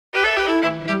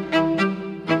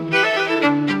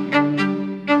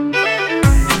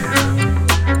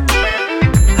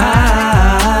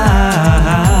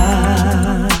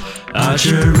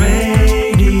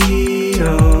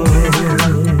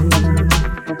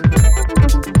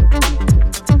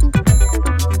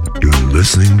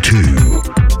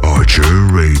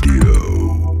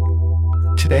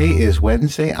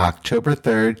Wednesday, October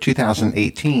 3rd,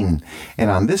 2018. And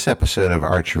on this episode of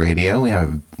Archer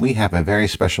Radio, we have a very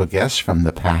special guest from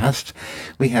the past.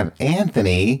 We have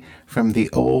Anthony from the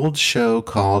old show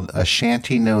called A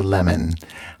Shanty No Lemon.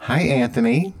 Hi,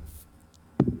 Anthony.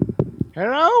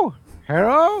 Hello?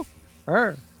 Who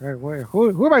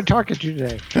am I talking to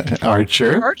today?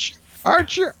 Archer. Archer.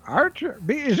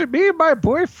 Is it me and my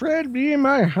boyfriend, me and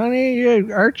my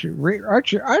honey, Archer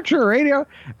Radio?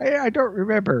 I don't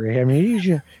remember him.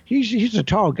 He's a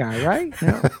tall guy, right?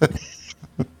 No.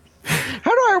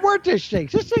 How do I work this thing?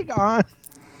 Is this thing on?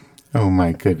 Oh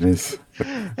my goodness.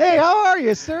 Hey, how are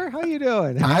you, sir? How you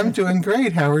doing? I'm doing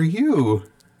great. How are you?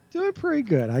 Doing pretty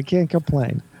good. I can't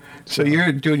complain. So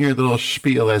you're doing your little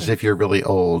spiel as if you're really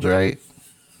old, right?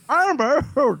 I'm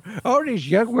old. All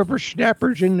these young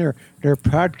whippersnappers in their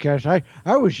podcast.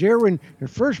 I was there when the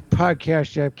first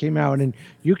podcast app came out, and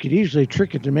you could easily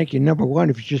trick it to make you number one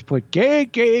if you just put gay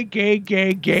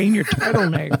in your title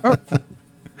name.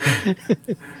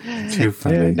 Too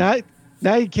funny.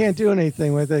 Now you can't do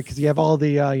anything with it because you have all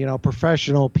the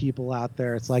professional people out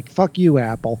there. It's like, fuck you,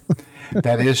 Apple.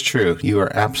 That is true. You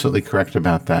are absolutely correct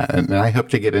about that, and I hope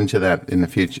to get into that in the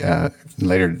future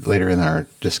later in our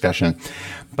discussion.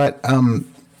 But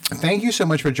thank you so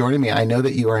much for joining me. I know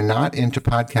that you are not into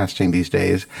podcasting these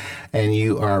days, and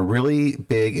you are really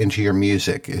big into your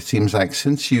music. It seems like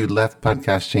since you left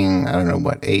podcasting, I don't know,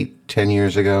 8-10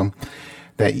 years ago,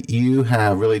 that you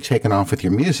have really taken off with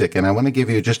your music. And I want to give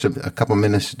you just a couple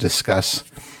minutes to discuss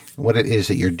what it is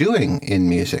that you're doing in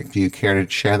music. Do you care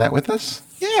to share that with us?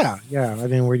 Yeah. I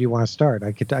mean, where do you want to start?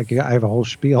 I have a whole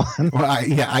spiel. Well,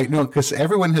 I know, because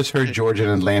everyone has heard George and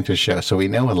Atlanta show, so we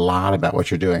know a lot about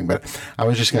what you're doing. But I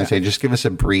was just going to say, just give us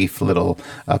a brief little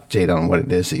update on what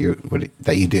it is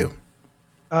that you do.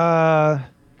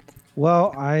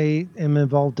 Well, I am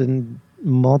involved in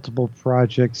multiple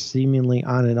projects, seemingly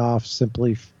on and off,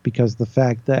 simply because the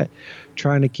fact that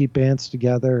trying to keep bands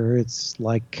together, it's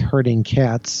like herding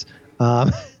cats.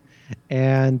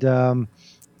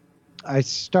 I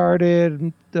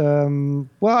started when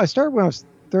I was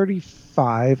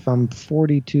 35. I'm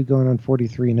 42 going on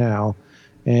 43 now.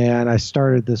 And I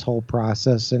started this whole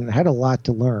process and had a lot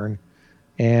to learn.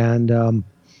 And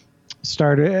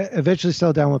eventually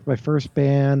settled down with my first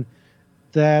band.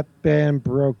 That band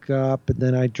broke up, and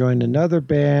then I joined another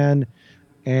band,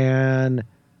 and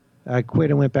I quit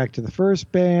and went back to the first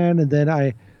band, and then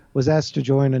I was asked to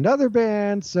join another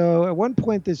band. So at one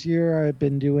point this year, I've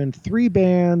been doing 3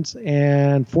 bands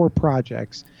and 4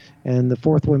 projects, and the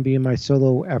fourth one being my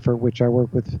solo effort, which I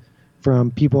work with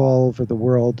from people all over the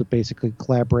world to basically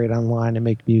collaborate online and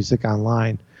make music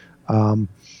online.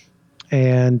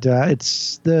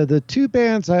 It's the 2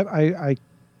 bands I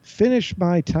finished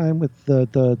my time with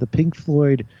the Pink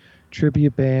Floyd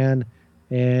tribute band,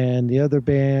 and the other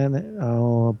band,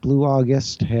 Blue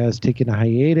August, has taken a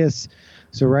hiatus.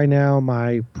 So right now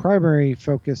my primary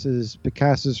focus is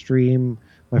Picasso's Dream,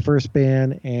 my first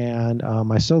band, and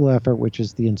my solo effort, which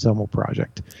is the Ensemble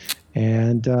Project.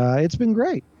 And it's been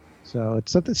great. So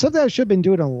it's something I should have been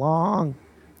doing a long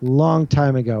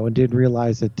time ago and didn't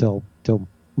realize it till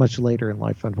much later in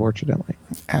life, unfortunately.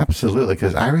 Absolutely,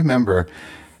 because I remember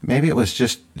maybe it was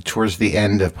just towards the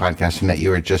end of podcasting that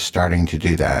you were just starting to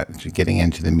do that, getting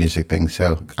into the music thing.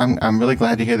 So I'm really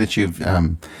glad to hear that you've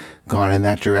gone in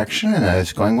that direction and that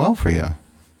it's going well for you.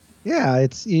 Yeah,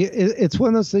 it's one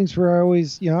of those things where I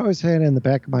always had it in the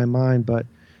back of my mind, but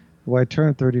when I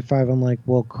turned 35, I'm like,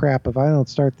 well, crap, if I don't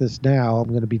start this now, I'm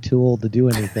going to be too old to do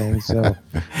anything. So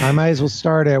I might as well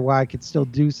start it while I could still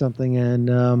do something.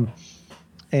 And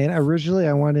originally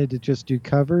I wanted to just do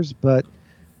covers, but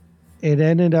it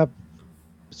ended up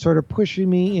sort of pushing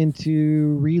me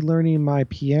into relearning my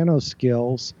piano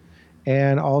skills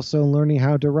and also learning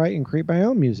how to write and create my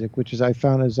own music, which I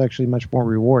found is actually much more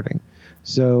rewarding.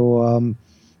 So,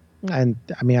 back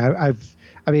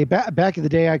in the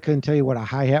day, I couldn't tell you what a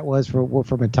hi-hat was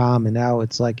from a tom, and now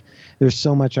it's like there's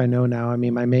so much I know now. I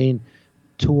mean, my main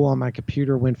tool on my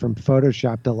computer went from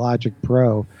Photoshop to Logic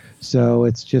Pro. So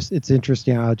it's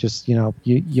interesting how just,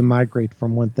 you migrate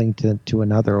from one thing to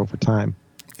another over time.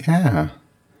 Yeah.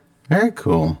 Very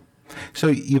cool. So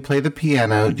you play the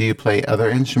piano. Do you play other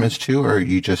instruments too, or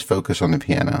you just focus on the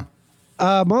piano?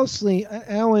 Mostly,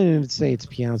 I wouldn't even say it's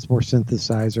piano. It's more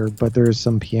synthesizer, but there is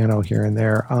some piano here and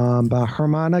there. But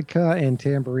harmonica and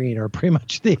tambourine are pretty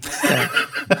much the extent.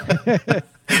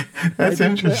 That's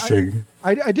interesting.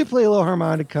 I did play a little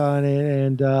harmonica on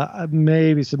it, and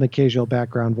maybe some occasional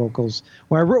background vocals.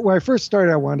 When I first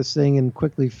started, I wanted to sing, and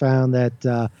quickly found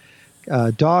that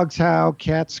dogs howl,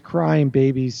 cats cry, and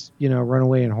babies, run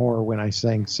away in horror when I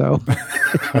sing. So,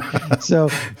 so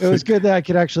it was good that I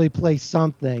could actually play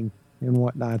something and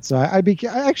whatnot. So I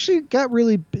actually got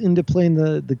really into playing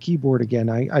the keyboard again.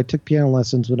 I took piano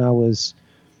lessons when I was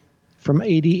from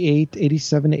 88,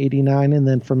 87 to 89, and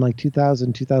then from like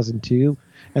 2000, 2002.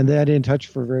 And then I didn't touch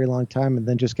for a very long time, and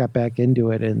then just got back into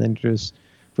it. And then just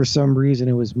for some reason,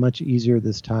 it was much easier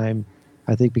this time.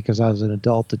 I think because I was an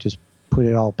adult to just put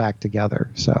it all back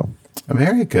together. So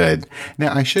very good.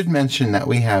 Now, I should mention that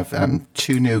we have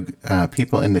two new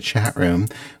people in the chat room.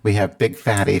 We have Big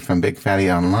Fatty from Big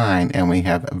Fatty Online, and we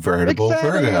have Veritable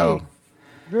Virgo.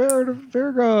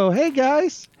 Virgo. Hey,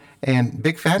 guys. And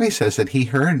Big Fatty says that he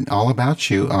heard all about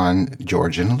you on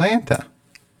George in Atlanta.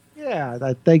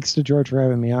 Yeah, thanks to George for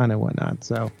having me on and whatnot.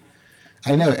 So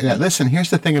I know. Now, listen,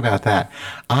 here's the thing about that.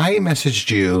 I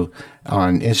messaged you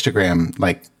on Instagram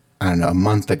a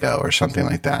month ago or something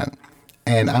like that.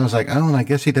 And I was like, oh, I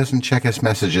guess he doesn't check his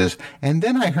messages. And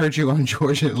then I heard you on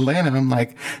George in Atlanta. I'm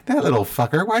like, that little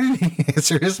fucker, why didn't he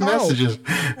answer his messages?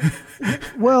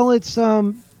 Well, it's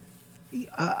I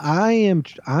am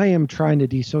trying to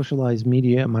desocialize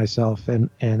media myself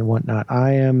and whatnot.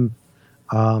 I am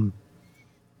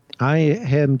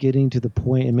getting to the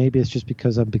point, and maybe it's just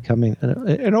because I'm becoming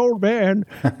an old man,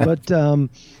 but I'm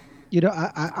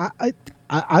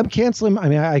canceling. I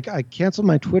mean, I canceled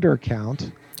my Twitter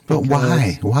account. But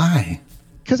why? Why?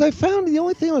 Because I found the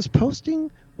only thing I was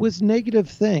posting was negative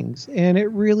things, and it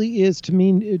really is, to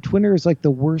me, Twitter is like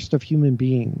the worst of human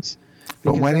beings.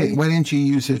 But why didn't you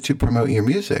use it to promote your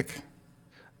music?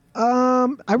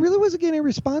 I really wasn't getting a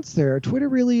response there. Twitter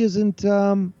really isn't.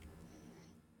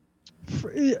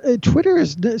 Twitter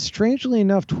is, strangely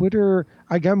enough, Twitter.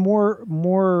 I got more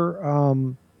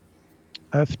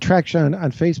traction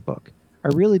on Facebook. I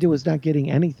really was not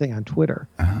getting anything on Twitter.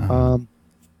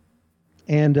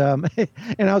 And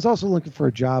I was also looking for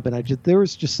a job, and there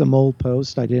was just some old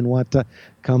posts I didn't want to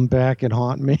come back and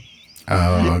haunt me.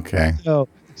 Oh, okay.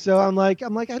 So I'm like,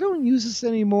 I don't use this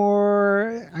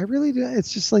anymore. I really do.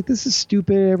 It's just like, this is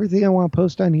stupid. Everything I want to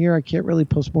post on here, I can't really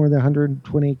post more than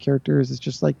 128 characters. It's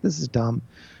just like, this is dumb.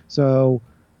 So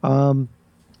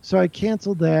I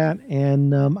canceled that,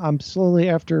 and I'm slowly,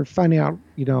 after finding out,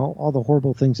 all the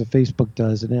horrible things that Facebook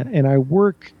does, and I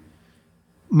work.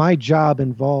 My job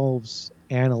involves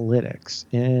analytics,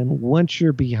 and once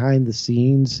you're behind the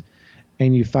scenes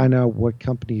and you find out what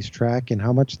companies track and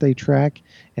how much they track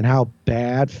and how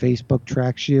bad Facebook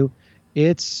tracks you,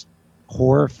 it's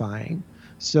horrifying.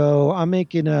 So I'm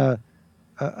making a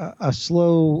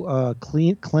slow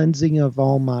cleansing of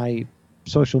all my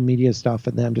social media stuff,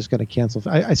 and then I'm just going to cancel.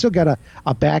 I still got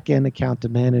a back end account to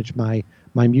manage my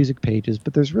music pages,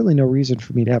 but there's really no reason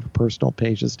for me to have a personal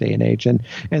page this day and age. And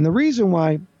the reason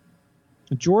why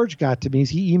George got to me is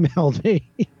he emailed me.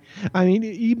 I mean,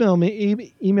 email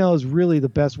me. Email is really the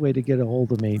best way to get a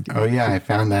hold of me. Oh yeah, I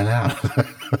found that out.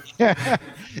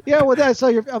 yeah. Well, that's all.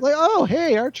 I'm like, oh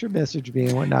hey, Archer messaged me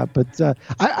and whatnot. But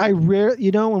I rarely,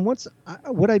 and once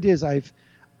what I did is I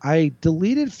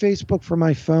deleted Facebook from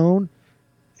my phone,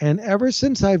 and ever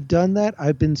since I've done that,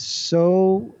 I've been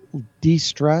so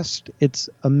de-stressed. It's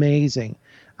amazing.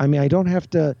 I mean, I don't have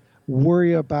to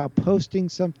worry about posting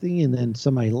something and then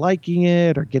somebody liking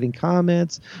it or getting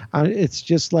comments. It's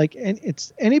just like, and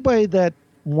it's anybody that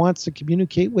wants to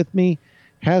communicate with me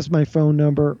has my phone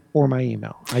number or my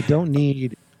email. I don't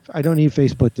need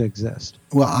Facebook to exist.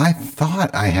 Well, I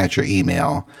thought I had your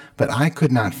email, but I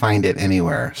could not find it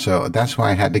anywhere. So that's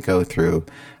why I had to go through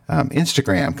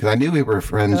Instagram, because I knew we were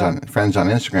friends on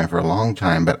Instagram for a long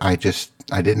time, but I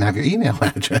didn't have your email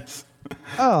address.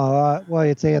 Oh, well,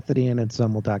 it's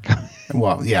anthony@ensemble.com.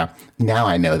 Well, yeah, now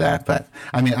I know that, but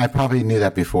I mean, I probably knew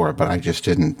that before, but I just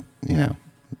didn't,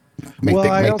 make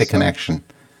the connection.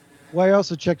 Well, I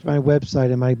also checked my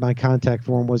website, and my contact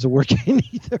form wasn't working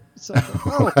either. So,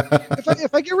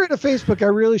 if I get rid of Facebook, I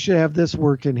really should have this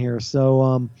working here.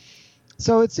 So,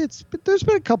 but there's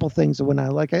been a couple things that when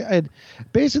I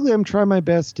basically I'm trying my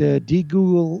best to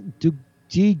de-Googlefy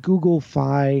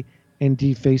and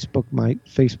Facebook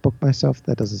myself.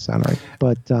 That doesn't sound right,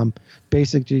 but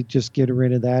basically just get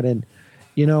rid of that, and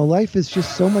life is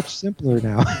just so much simpler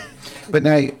now. But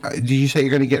now, did you say you're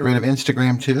going to get rid of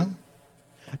Instagram too?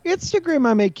 Instagram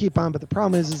I may keep on, but the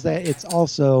problem is that it's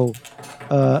also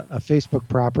a Facebook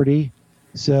property.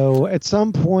 So at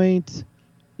some point,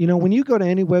 when you go to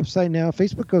any website now,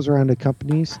 Facebook goes around to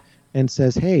companies and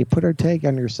says, hey, put our tag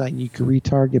on your site, and you can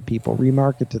retarget people,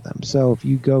 remarket to them. So if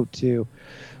you go to,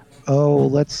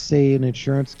 let's say an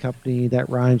insurance company that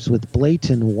rhymes with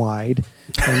blatant wide,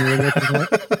 and you're looking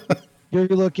at, you're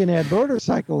looking at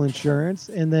motorcycle insurance,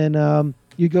 and then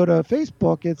you go to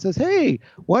Facebook. It says, "Hey,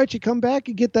 why don't you come back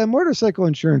and get that motorcycle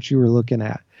insurance you were looking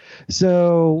at?"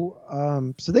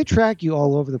 So, so they track you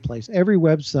all over the place. Every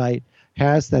website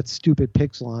has that stupid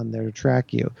pixel on there to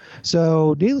track you.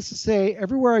 So, needless to say,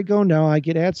 everywhere I go now, I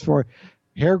get ads for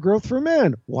hair growth for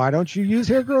men. Why don't you use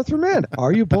hair growth for men?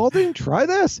 Are you balding? Try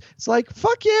this. It's like,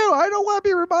 fuck you. I don't want to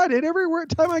be reminded every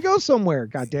time I go somewhere.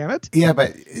 God damn it. Yeah,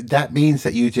 but that means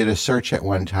that you did a search at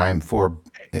one time for,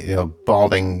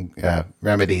 balding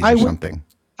remedies or something.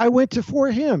 I went to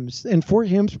Fort Hims, and Fort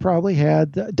Hims probably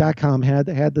had .com had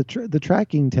the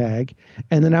tracking tag,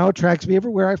 and then now it tracks me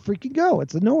everywhere I freaking go.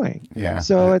 It's annoying. Yeah.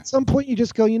 So at some point you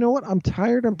just go, you know what? I'm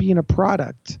tired of being a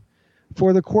product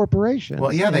for the corporation.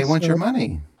 Well, yeah, they want your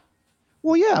money.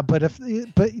 Well, yeah, but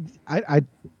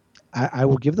I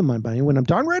will give them my money when I'm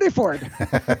darn ready for it.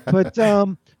 But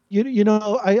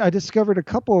I discovered a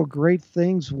couple of great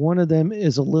things. One of them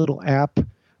is a little app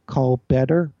called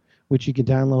Better, which you can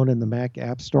download in the Mac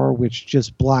App Store, which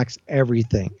just blocks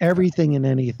everything and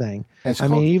anything. I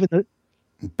mean, even the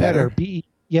Better, Better.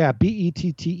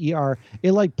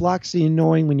 It like blocks the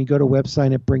annoying when you go to a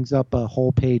website, it brings up a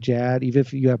whole page ad, even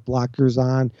if you have blockers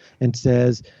on, and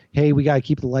says, hey, we got to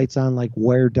keep the lights on like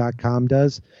Where.com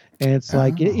does. And it's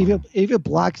like, if it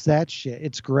blocks that shit,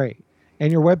 it's great.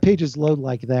 And your web pages load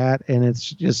like that. And it's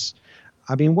just,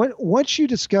 I mean, once you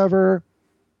discover,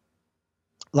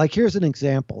 like, here's an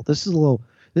example. This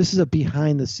is a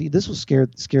behind the scene. This will scare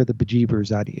the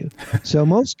bejeebers out of you. So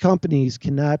most companies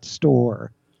cannot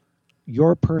store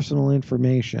your personal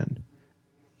information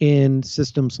in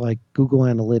systems like Google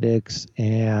Analytics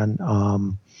and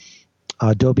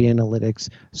Adobe Analytics.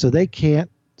 So they can't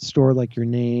store like your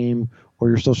name or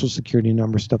your social security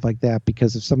number, stuff like that,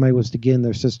 because if somebody was to get in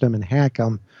their system and hack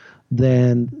them,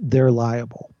 then they're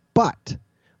liable. But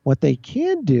what they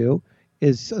can do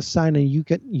is assign a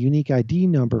unique ID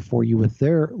number for you with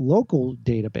their local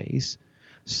database,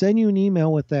 send you an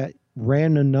email with that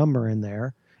random number in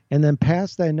there, and then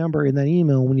pass that number in that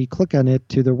email when you click on it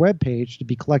to their webpage to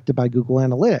be collected by Google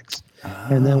Analytics.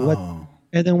 Oh.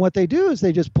 And then what they do is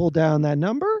they just pull down that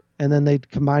number, and then they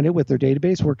combine it with their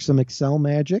database, work some Excel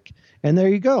magic, and there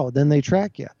you go. Then they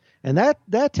track you. And that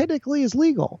technically is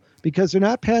legal because they're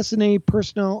not passing any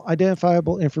personal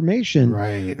identifiable information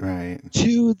right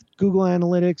to Google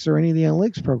Analytics or any of the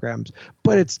analytics programs.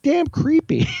 But it's damn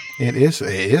creepy. It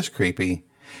is creepy.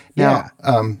 Now,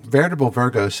 Veritable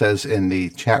Virgo says in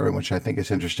the chat room, which I think is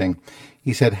interesting,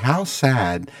 he said, how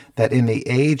sad that in the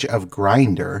age of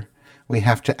Grindr, we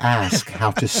have to ask how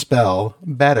to spell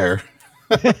better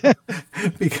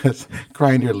because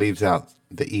Grindr leaves out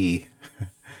the E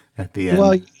at the end.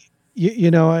 Well,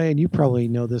 you know, and you probably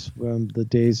know this from the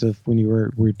days of when you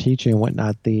were teaching and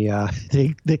whatnot.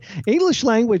 The English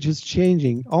language is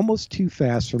changing almost too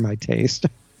fast for my taste.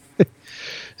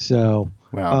 So,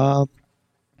 wow.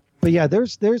 But yeah,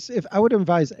 there's if I would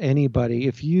advise anybody,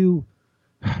 if you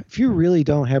really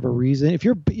don't have a reason, if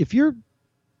your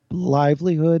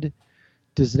livelihood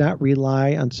does not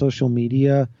rely on social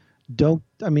media,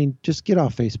 just get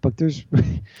off Facebook.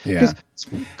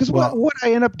 Because what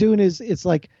I end up doing is it's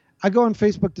like I go on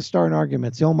Facebook to start an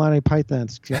argument. It's the old Monty Python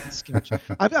sketch.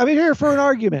 I'm in here for an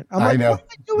argument. I know. Why am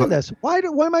I doing this? Why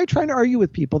am I trying to argue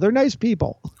with people? They're nice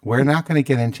people. We're not going to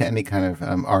get into any kind of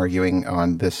arguing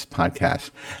on this podcast,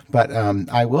 but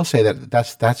I will say that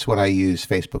that's what I use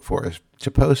Facebook for, is to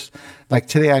post. Like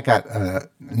today, I got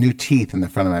new teeth in the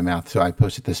front of my mouth, so I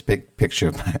posted this big picture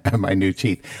of my new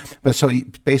teeth. But so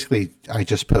basically, I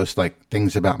just post like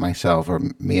things about myself or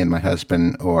me and my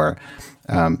husband, or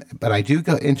but I do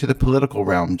go into the political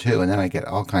realm too, and then I get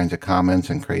all kinds of comments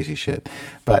and crazy shit.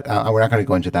 But we're not going to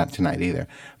go into that tonight either.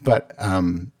 But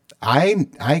I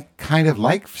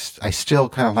still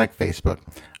kind of like Facebook.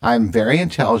 I'm very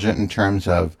intelligent in terms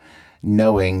of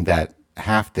knowing that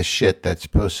half the shit that's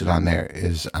posted on there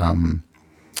is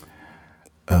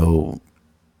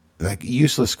like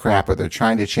useless crap, or they're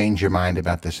trying to change your mind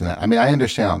about this and that. I mean, I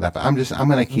understand all that, but I'm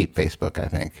going to keep Facebook, I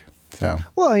think. So.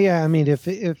 Well, yeah, I mean,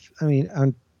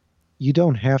 you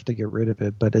don't have to get rid of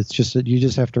it, but it's just that you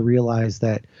just have to realize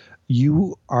that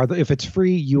you are if it's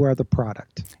free, you are the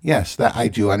product. Yes, that I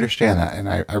do understand that, and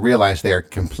I realize they are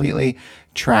completely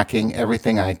tracking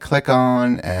everything I click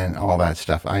on and all that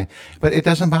stuff. But it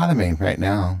doesn't bother me right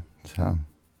now. So.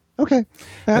 Okay,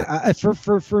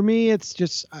 for me, it's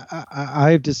just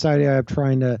I've decided I'm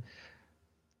trying to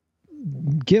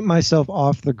get myself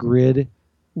off the grid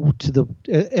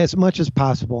as much as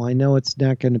possible. I know it's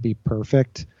not going to be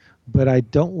perfect, but I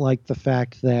don't like the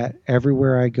fact that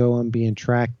everywhere I go, I'm being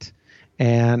tracked,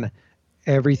 and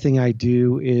everything I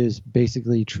do is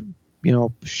basically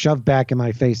shoved back in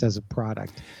my face as a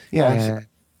product. Yeah,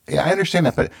 yeah, I understand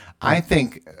that, but I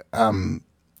think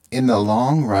in the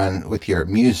long run with your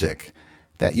music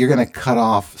that you're going to cut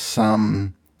off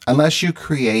some, unless you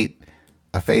create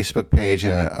a Facebook page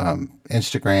and a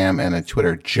Instagram and a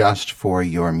Twitter just for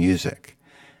your music.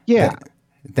 Yeah.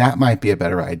 That might be a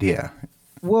better idea.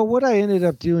 Well, what I ended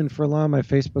up doing for a lot of my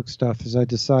Facebook stuff is I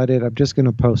decided I'm just going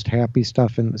to post happy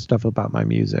stuff and stuff about my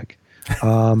music.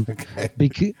 Okay.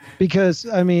 Because,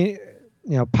 I mean,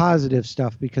 positive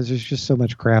stuff, because there's just so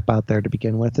much crap out there to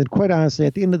begin with. And quite honestly,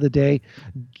 at the end of the day,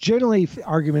 generally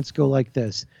arguments go like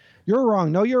this. You're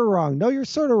wrong. No, you're wrong. No, you're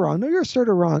sort of wrong. No, you're sort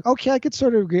of wrong. Okay, I could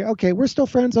sort of agree. Okay, we're still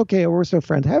friends. Okay, we're still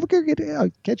friends. Have a good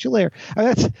day. Catch you later.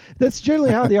 That's generally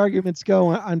how the arguments go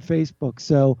on Facebook.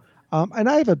 So, and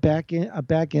I have a back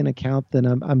end account that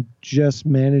I'm just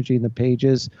managing the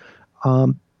pages.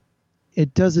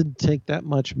 It doesn't take that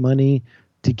much money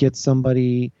to get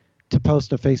somebody to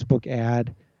post a Facebook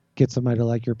ad, get somebody to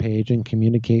like your page and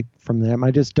communicate from them.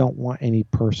 I just don't want any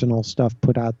personal stuff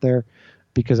put out there,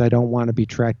 because I don't want to be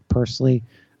tracked personally.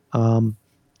 And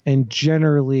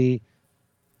generally,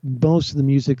 most of the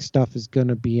music stuff is going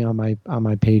to be on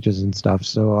my pages and stuff.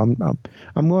 So I'm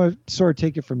going to sort of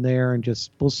take it from there, and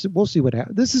just we'll see what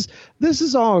happens. This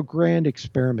is all a grand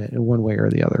experiment in one way or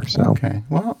the other. So okay,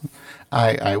 well,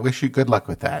 I wish you good luck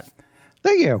with that.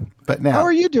 Thank you. But now, how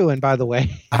are you doing, by the way?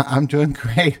 I'm doing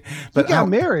great. But you got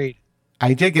married.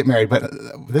 I did get married, but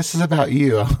this is about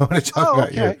you. I want to talk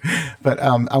about you. But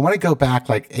I want to go back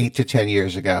like 8 to 10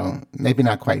 years ago, maybe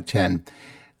not quite 10,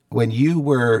 when you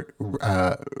were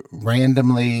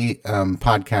randomly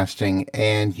podcasting,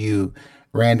 and you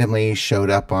randomly showed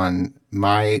up on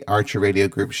my Archer Radio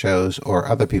Group shows or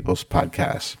other people's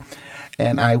podcasts.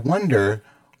 And I wonder,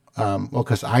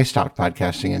 because I stopped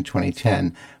podcasting in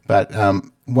 2010, but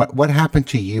what happened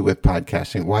to you with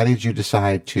podcasting? Why did you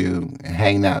decide to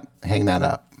hang that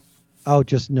up? Oh,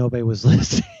 just nobody was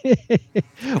listening.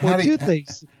 Well, two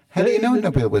things. How do you know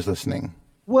nobody was listening?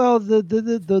 Well,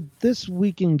 the This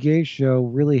Week in Gay show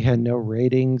really had no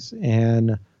ratings,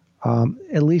 and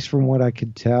at least from what I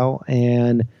could tell,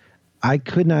 and I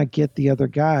could not get the other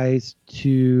guys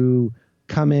to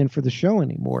come in for the show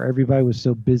anymore. Everybody was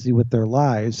so busy with their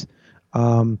lives.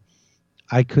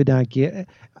 I could not get,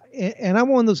 and I'm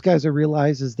one of those guys that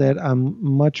realizes that I'm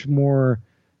much more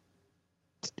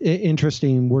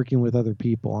interesting working with other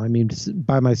people. I mean,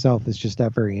 by myself is just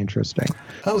that very interesting.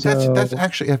 Oh, that's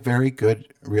actually a very good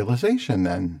realization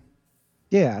then.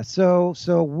 Yeah. So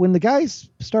when the guys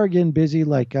start getting busy,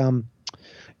 like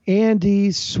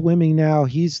Andy's swimming now,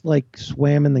 he's like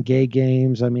swam in the gay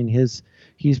games. I mean,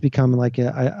 he's become like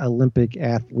a Olympic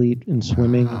athlete in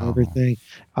swimming and everything.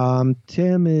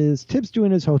 Tim's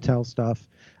doing his hotel stuff.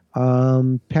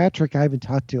 Patrick, I haven't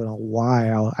talked to in a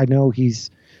while. I know he's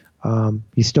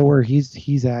still where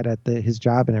he's at his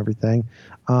job and everything.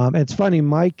 And it's funny,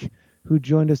 Mike, who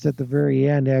joined us at the very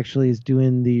end, actually is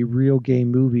doing the Real Gay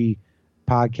Movie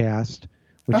podcast,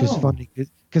 which is funny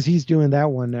because he's doing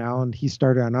that one now, and he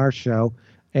started on our show.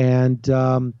 And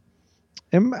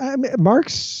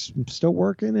Mark's still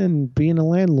working and being a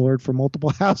landlord for multiple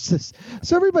houses.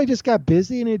 So everybody just got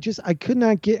busy, and I could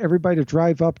not get everybody to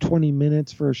drive up 20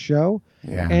 minutes for a show.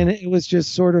 Yeah. And it was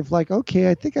just sort of like, okay,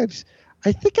 I think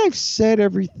I've said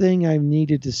everything I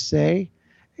needed to say.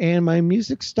 And my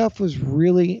music stuff was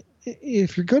really,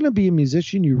 if you're going to be a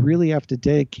musician, you really have to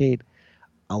dedicate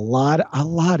a lot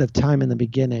of time in the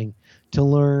beginning to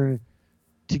learn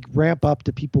to ramp up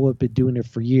to people who have been doing it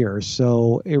for years.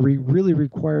 So it really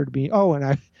required me. And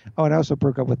I also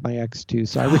broke up with my ex too.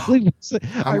 So I really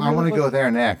I want to go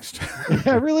there next.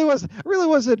 I really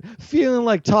wasn't feeling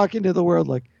like talking to the world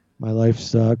like, my life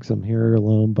sucks. I'm here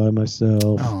alone by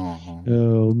myself.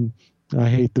 I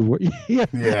hate the word. Yeah.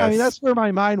 Yes. I mean, that's where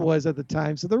my mind was at the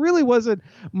time. So there really wasn't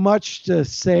much to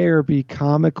say or be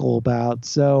comical about.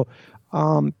 So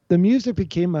the music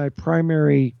became my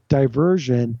primary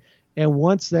diversion. And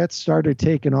once that started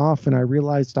taking off and I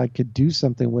realized I could do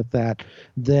something with that,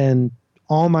 then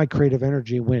all my creative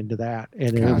energy went into that.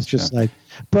 And it was just like,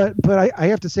 but I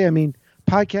have to say, I mean,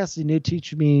 podcasting did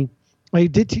teach me, I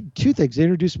did two things. It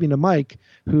introduced me to Mike,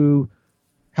 who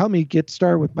helped me get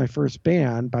started with my first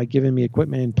band by giving me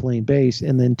equipment and playing bass.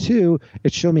 And then two,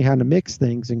 it showed me how to mix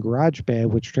things in GarageBand,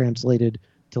 which translated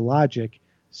to Logic.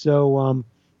 So,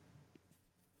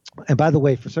 and by the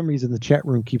way, for some reason, the chat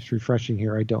room keeps refreshing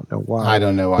here. I don't know why. I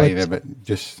don't know why either, but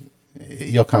just,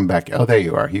 you'll come back. Oh, there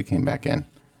you are. You came back in.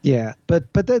 Yeah, but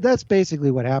that's basically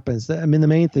what happens. I mean, the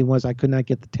main thing was I could not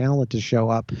get the talent to show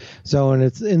up. So, and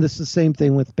it's the same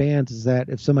thing with bands, is that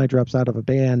if somebody drops out of a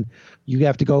band, you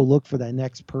have to go look for that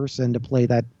next person to play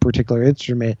that particular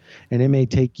instrument, and it may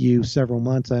take you several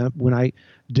months. When I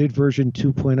did version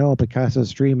 2.0 of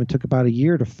Picasso's Dream, it took about a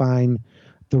year to find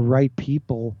the right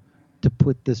people to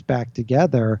put this back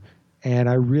together, and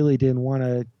I really didn't want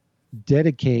to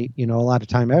dedicate, a lot of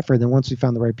time, effort. And then once we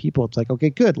found the right people, it's like,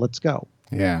 okay, good, let's go.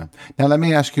 Yeah. Now, let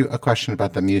me ask you a question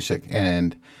about the music.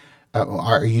 And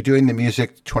are you doing the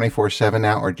music 24/7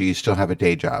 now, or do you still have a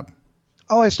day job?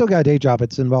 Oh, I still got a day job.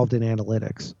 It's involved in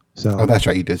analytics. So. Oh, that's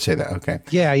right. You did say that. Okay.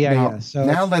 Yeah. So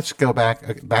now let's go back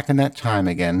in that time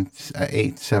again,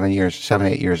 7,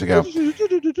 8 years ago.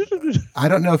 I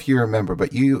don't know if you remember,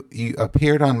 but you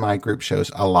appeared on my group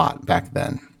shows a lot back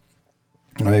then.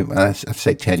 Let's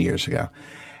say 10 years ago.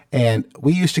 And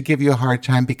we used to give you a hard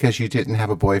time because you didn't have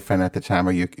a boyfriend at the time,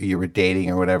 or you were dating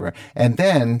or whatever. And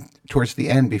then towards the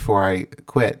end, before I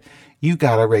quit, you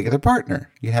got a regular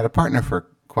partner. You had a partner for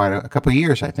quite a couple of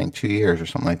years, I think, 2 years or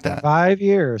something like that. 5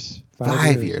 years.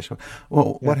 5 years.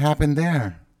 Well, yeah. What happened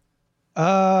there?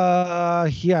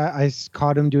 Yeah, I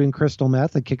caught him doing crystal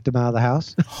meth and kicked him out of the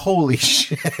house. Holy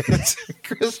shit.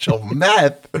 Crystal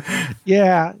meth.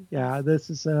 Yeah. This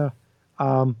is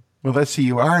well, let's see.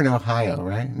 You are in Ohio,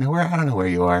 right? No, I don't know where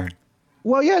you are.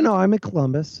 Well, yeah, no, I'm in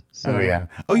Columbus. So, oh, yeah.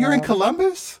 Oh, you're in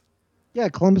Columbus? Yeah,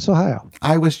 Columbus, Ohio.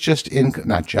 I was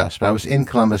but I was in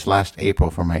Columbus last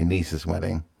April for my niece's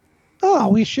wedding. Oh,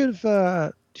 we should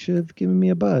have given me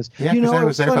a buzz. Yeah, because I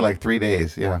was there for like 3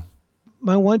 days. Yeah.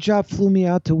 My one job flew me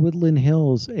out to Woodland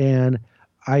Hills, and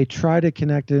I tried to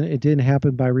connect, and it didn't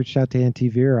happen. But I reached out to Auntie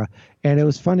Vera, and it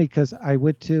was funny because I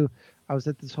was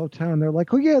at this hotel, and they're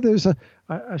like, "Oh yeah, there's a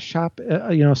shop,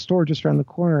 a store just around the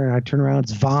corner." And I turn around,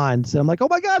 it's Vons, and I'm like, "Oh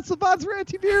my God, it's the Vons where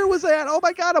Auntie Vera was at! Oh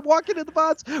my God, I'm walking to the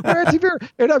Vons where Auntie Vera."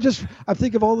 And I'm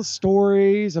thinking of all the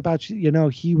stories about,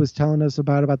 he was telling us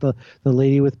about the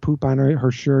lady with poop on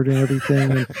her shirt and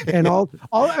everything, and all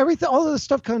of this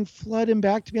stuff kind of flooding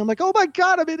back to me. I'm like, "Oh my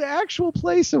God, I'm in the actual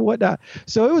place and whatnot."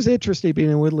 So it was interesting being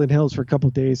in Woodland Hills for a couple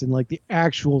of days and like the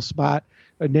actual spot.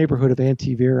 A neighborhood of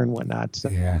Auntie Vera and whatnot. So.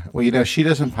 Yeah. Well, she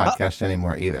doesn't podcast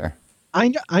anymore either. I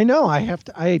know.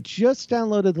 I just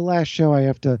downloaded the last show. I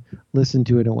have to listen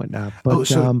to it and whatnot. But,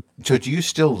 so do you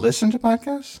still listen to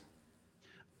podcasts?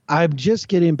 I'm just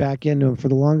getting back into them. For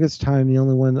the longest time, the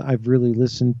only one I've really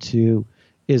listened to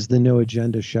is the No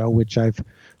Agenda show, which I've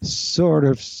sort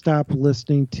of stopped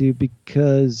listening to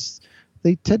because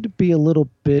they tend to be a little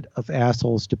bit of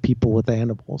assholes to people with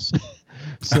animals.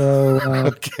 So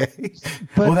okay.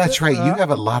 Well, that's right. You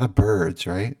have a lot of birds,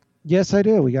 right? Yes, I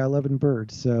do. We got 11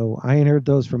 birds. So I inherited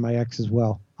those from my ex as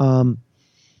well.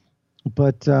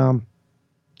 But no.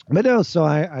 So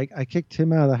I kicked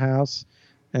him out of the house,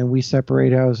 and we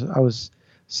separated. I was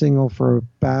single for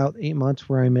about 8 months,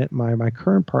 where I met my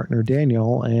current partner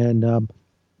Daniel, and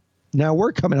now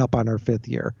we're coming up on our 5th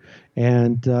year,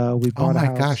 and we bought a house.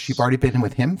 Oh my gosh, you've already been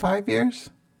with him 5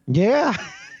 years? Yeah.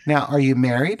 Now, are you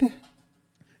married?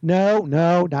 No,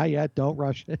 not yet. Don't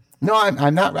rush it. No,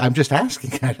 I'm not. I'm just asking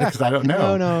because I don't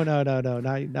know. No.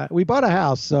 Not. We bought a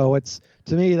house, so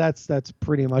to me that's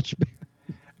pretty much.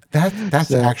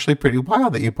 That's actually pretty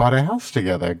wild that you bought a house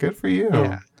together. Good for you.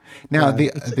 Yeah. Now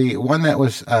the one that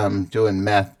was doing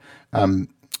meth,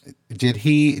 did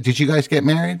you guys get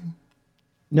married?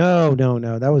 No.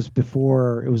 That was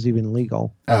before it was even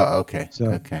legal. Oh, okay.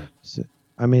 So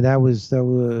I mean that was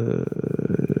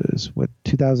what,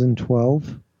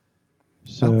 2012.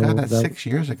 So oh God, that's 6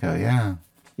 years ago. Yeah.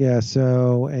 Yeah.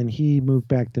 So, and he moved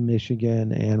back to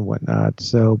Michigan and whatnot.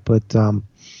 So, but, and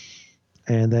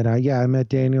then I met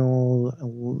Daniel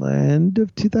end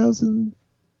of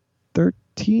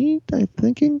 2013, I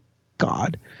thinking.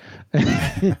 God.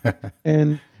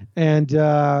 and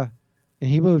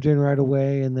he moved in right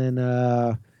away. And then,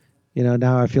 now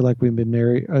I feel like we've been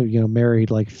married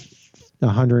like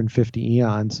 150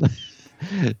 eons.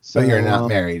 So you're not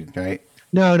married, right?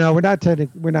 No, we're not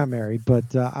married, but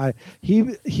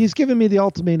he's given me the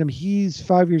ultimatum. He's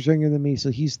 5 years younger than me,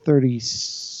 so he's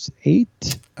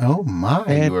 38. Oh my!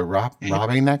 You were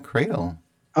robbing that cradle.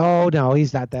 Oh no,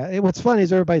 he's not that. What's funny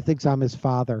is everybody thinks I'm his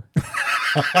father.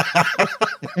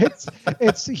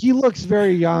 He looks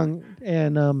very young,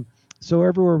 and so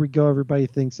everywhere we go, everybody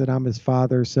thinks that I'm his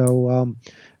father. So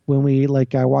when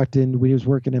I walked in, when he was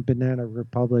working at Banana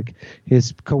Republic,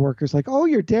 his coworker's like, "Oh,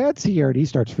 your dad's here," and he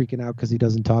starts freaking out because he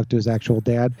doesn't talk to his actual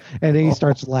dad, and then he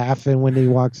starts laughing when he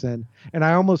walks in. And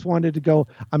I almost wanted to go,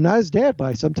 "I'm not his dad, but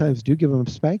I sometimes do give him a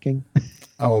spanking."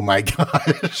 Oh my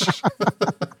gosh!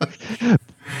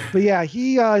 But yeah,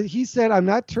 he said, I'm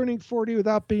not turning 40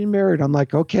 without being married. I'm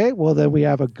like, okay, well then we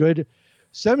have a good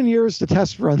 7 years to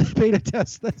run the beta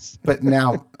test this. But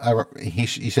now he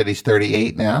said he's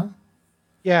 38 now.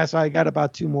 Yeah, so I got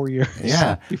about 2 more years.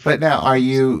 Yeah, but now are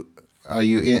you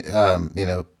in,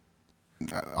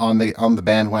 on the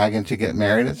bandwagon to get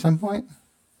married at some point?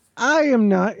 I am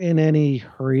not in any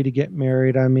hurry to get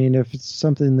married. I mean, if it's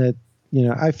something that,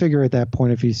 I figure at that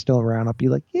point, if he's still around, I'll be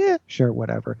like, yeah, sure,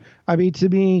 whatever. I mean, to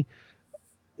me,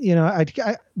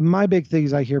 my big thing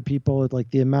is I hear people like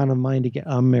the amount of money to get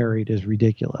unmarried is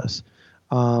ridiculous.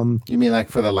 You mean like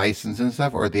for the license and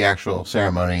stuff, or the actual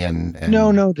ceremony and...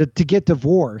 No, to get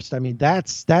divorced. I mean,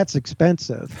 that's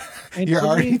expensive. And you're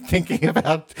already thinking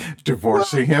about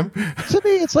divorcing him? To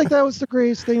me, it's like that was the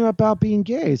greatest thing about being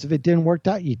gay. Is if it didn't work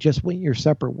out, you just went your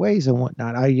separate ways and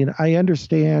whatnot. I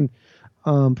understand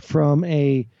from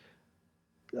a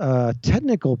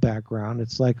technical background.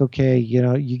 It's like, okay,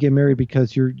 you get married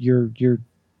because you're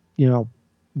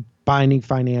binding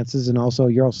finances, and also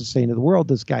you're also saying to the world,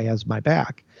 this guy has my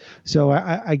back. So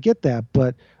I get that,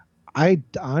 but I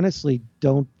honestly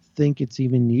don't think it's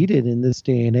even needed in this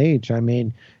day and age. I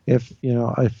mean, if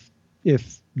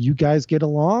you guys get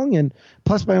along, and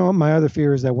plus my other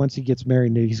fear is that once he gets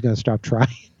married, he's going to stop trying.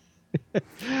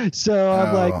 So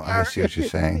I'm like, I see what you're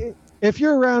saying. If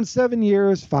you're around 7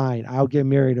 years, fine, I'll get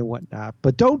married and whatnot,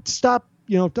 but don't stop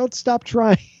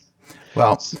trying.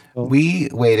 Well, we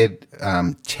waited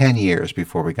 10 years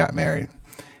before we got married.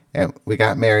 And we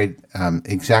got married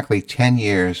exactly 10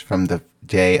 years from the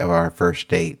day of our first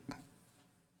date.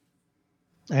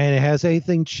 And has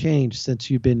anything changed since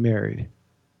you've been married?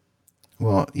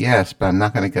 Well, yes, but I'm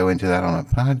not going to go into that on a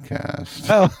podcast.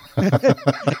 Oh,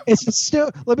 is it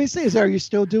still? Let me see. Are you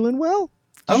still doing well?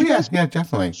 Yeah,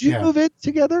 definitely. Did you move in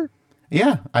together?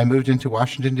 Yeah, I moved into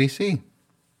Washington, D.C.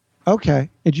 Okay.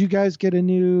 Did you guys get a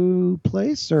new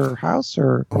place or house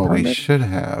or apartment? Well, we should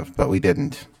have, but we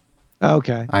didn't.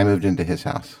 Okay. I moved into his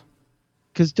house.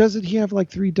 Because doesn't he have like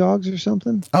 3 dogs or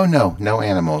something? Oh, no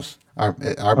animals.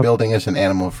 Our building is an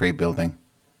animal-free building.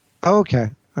 Okay.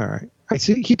 All right. I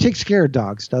see. He takes care of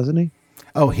dogs, doesn't he?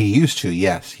 Oh, he used to,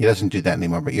 yes. He doesn't do that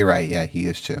anymore, but you're right. Yeah, he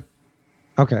used to.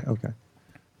 Okay.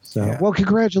 So, yeah. Well,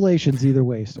 congratulations either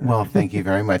way, sir. Well, thank you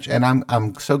very much. And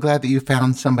I'm so glad that you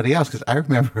found somebody else, because I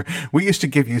remember we used to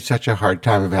give you such a hard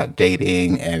time about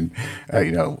dating and,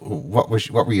 what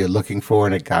were you looking for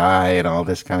in a guy and all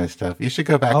this kind of stuff. You should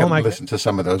go back and listen to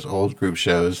some of those old group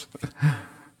shows.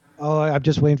 Oh, I'm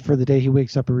just waiting for the day he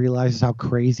wakes up and realizes how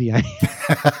crazy I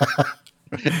am.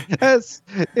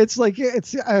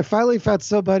 I finally found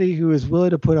somebody who is willing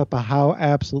to put up how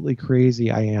absolutely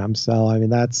crazy I am. So I mean,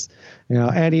 that's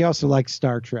and he also likes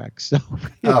Star Trek. So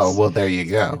well, there you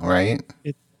go. Right?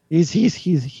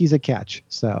 He's a catch.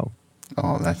 So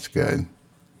that's good.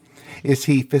 Is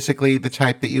he physically the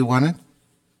type that you wanted?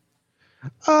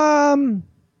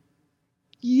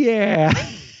 Yeah.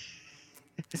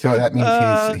 So that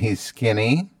means he's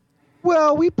skinny.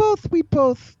 Well, we both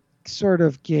sort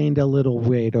of gained a little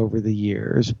weight over the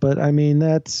years, but I mean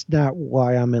that's not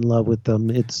why I'm in love with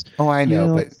them. It's I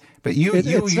know, but you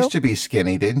used to be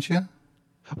skinny, didn't you?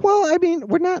 Well, I mean,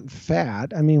 we're not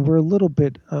fat. I mean, we're a little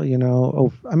bit, I mean,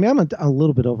 I'm a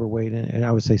little bit overweight, and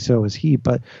I would say so is he.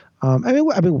 But I mean,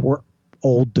 we're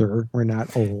older. We're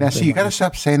not old. Now, see, you got to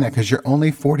stop saying that because you're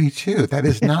only 42. That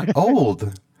is not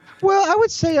old. Well, I would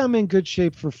say I'm in good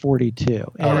shape for 42.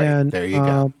 All right, there you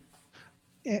go.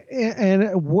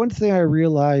 And one thing I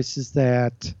realized is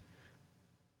that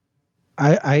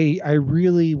I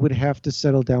really would have to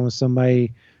settle down with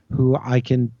somebody who I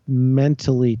can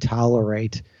mentally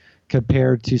tolerate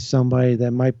compared to somebody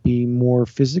that might be more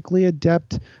physically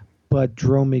adept but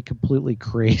drove me completely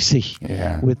crazy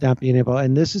with not being able.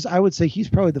 And I would say he's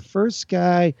probably the first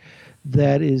guy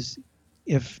that is,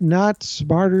 if not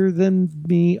smarter than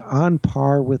me, on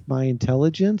par with my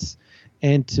intelligence.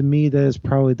 And to me, that is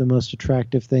probably the most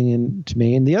attractive thing to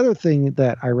me. And the other thing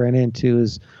that I ran into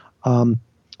is when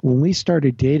we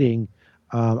started dating,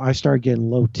 I started getting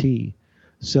low T.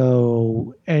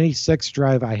 So any sex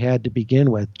drive I had to begin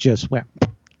with just went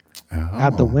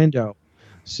out the window.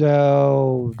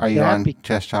 So are you on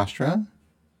testosterone?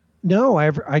 No,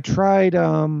 I tried.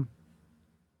 I've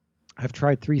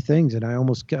tried 3 things, and I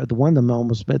almost got the one of them.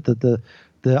 Almost the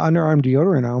underarm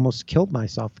deodorant. I almost killed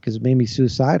myself because it made me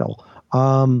suicidal.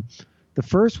 The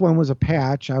first one was a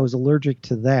patch. I was allergic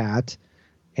to that,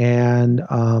 and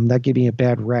that gave me a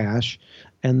bad rash.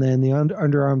 And then the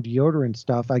underarm deodorant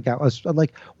stuff I was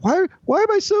like, why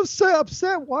am I so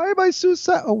upset? Why am I so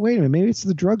sad? Oh, wait a minute. Maybe it's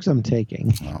the drugs I'm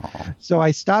taking. So I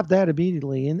stopped that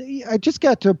immediately. And I just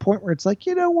got to a point where it's like,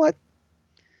 you know what?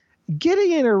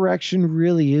 getting an erection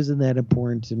really isn't that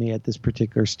important to me at this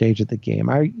particular stage of the game.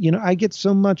 I get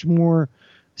so much more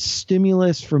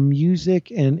stimulus from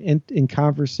music and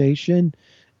conversation.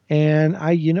 And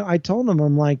I told him,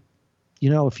 I'm like,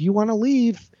 if you want to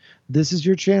leave, this is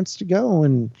your chance to go.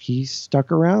 And he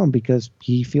stuck around because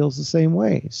he feels the same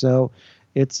way. So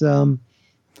it's a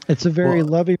very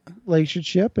loving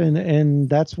relationship, and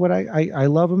that's what I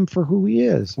love him for who he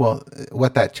is. Well,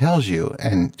 what that tells you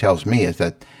and tells me is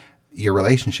that your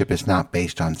relationship is not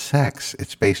based on sex.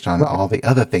 It's based on all the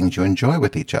other things you enjoy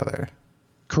with each other.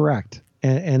 Correct.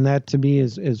 And that to me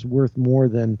is worth more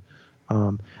than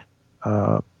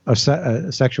a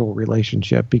sexual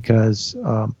relationship, because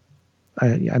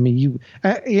we've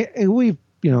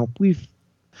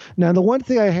now, the one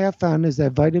thing I have found is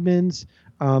that vitamins,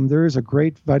 there is a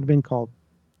great vitamin called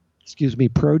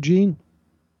Progene.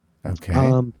 Okay.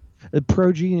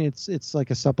 Progene, it's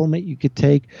like a supplement you could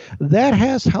take that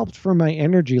has helped for my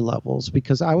energy levels,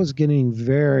 because I was getting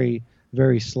very,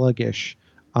 very sluggish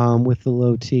with the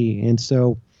low T. And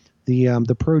so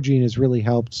the Progene has really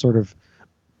helped, sort of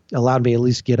allowed me at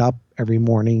least get up every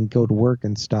morning, go to work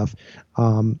and stuff.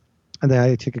 And then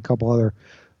I take a couple other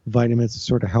vitamins to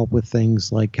sort of help with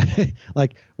things like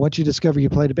like once you discover you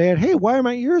played a band, hey, why are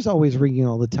my ears always ringing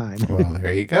all the time? Well,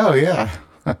 there you go. Yeah.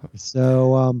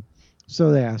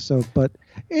 But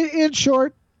in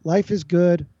short, life is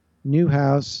good. New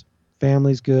house,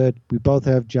 family's good. We both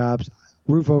have jobs,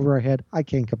 roof over our head. I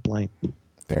can't complain.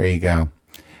 There you go.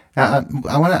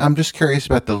 I'm just curious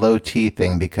about the low T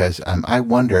thing, because I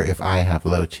wonder if I have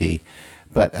low T.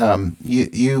 But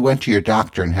you went to your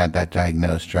doctor and had that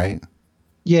diagnosed, right?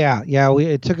 Yeah.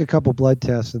 It took a couple blood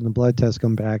tests, and the blood tests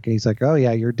come back, and he's like, "Oh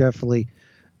yeah, you're definitely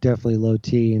low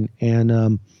T."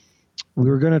 And we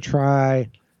were gonna try.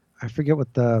 I forget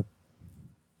what the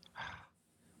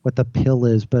pill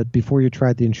is, but before you try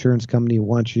it, the insurance company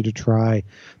wants you to try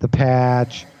the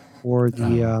patch or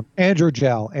the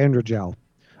Androgel.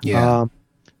 Yeah.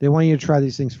 They want you to try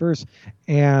these things first.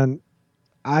 And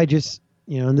I just,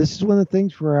 and this is one of the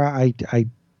things where I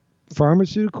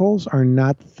pharmaceuticals are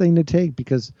not the thing to take,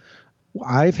 because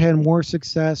I've had more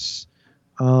success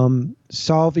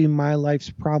solving my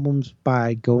life's problems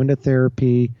by going to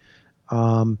therapy,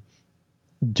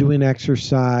 doing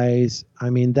exercise.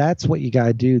 I mean, that's what you got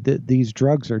to do. These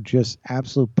drugs are just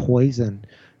absolute poison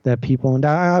that people, and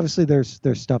obviously there's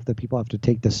stuff that people have to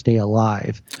take to stay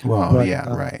alive. Well,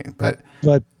 right.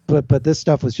 But this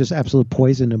stuff was just absolute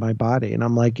poison to my body. And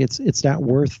I'm like, it's not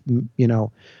worth,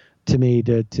 to me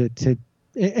to,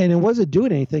 and it wasn't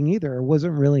doing anything either. It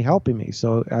wasn't really helping me.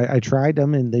 So I tried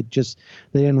them, and they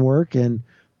didn't work. And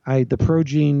the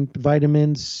Progene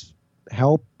vitamins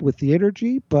help with the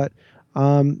energy, but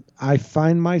I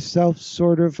find myself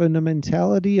sort of in a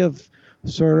mentality of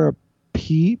sort of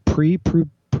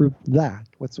that.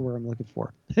 What's the word I'm looking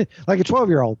for? Like a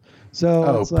 12-year-old.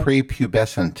 So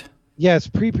prepubescent. Yes,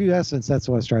 prepubescence. That's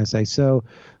what I was trying to say. So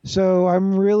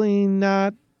I'm really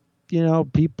not,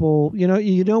 people,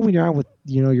 when you're out with,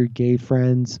 your gay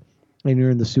friends and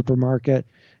you're in the supermarket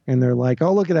and they're like,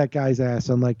 "Oh, look at that guy's ass."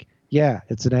 I'm like, "Yeah,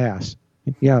 it's an ass."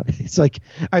 Yeah, it's like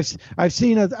I've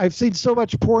seen so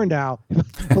much porn now.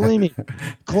 Believe me,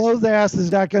 clothed ass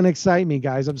is not going to excite me,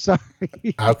 guys. I'm sorry.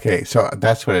 Okay, so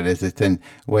that's what it is. It's then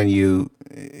when you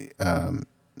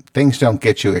things don't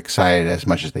get you excited as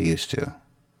much as they used to.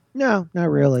 No, not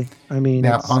really. I mean,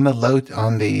 now you did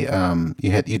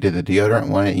the deodorant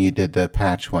one and you did the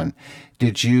patch one.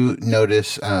 Did you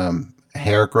notice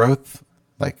hair growth,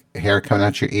 like hair coming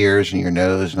out your ears and your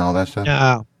nose and all that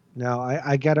stuff? No,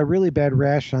 I got a really bad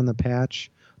rash on the patch,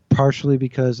 partially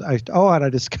because I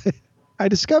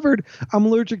discovered I'm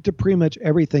allergic to pretty much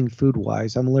everything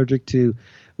food-wise. I'm allergic to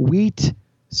wheat,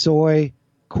 soy,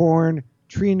 corn,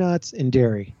 tree nuts, and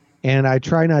dairy. And I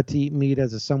try not to eat meat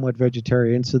as a somewhat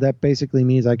vegetarian, so that basically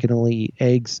means I can only eat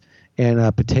eggs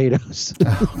and potatoes.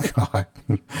 Oh, God.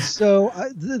 So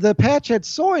the patch had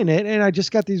soy in it, and I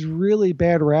just got these really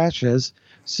bad rashes.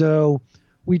 So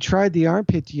we tried the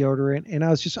armpit deodorant, and I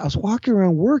was walking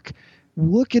around work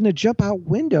looking to jump out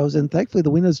windows, and thankfully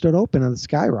the windows don't open on the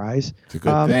skyrise. It's a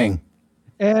good thing.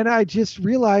 And I just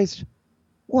realized,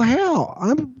 well, hell,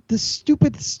 this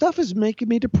stupid stuff is making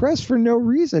me depressed for no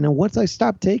reason. And once I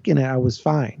stopped taking it, I was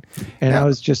fine. And I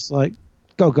was just like,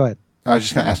 go ahead. I was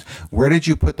just going to ask, where did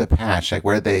you put the patch? Like,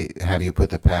 where did they have you put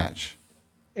the patch?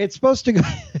 It's supposed to go.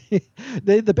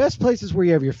 The best place is where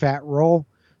you have your fat roll.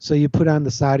 So you put on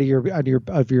the side of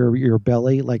your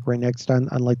belly, like right next on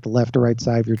like the left or right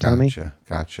side of your tummy.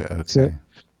 Gotcha. Okay.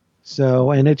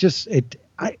 So and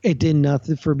it did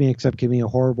nothing for me except give me a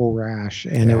horrible rash,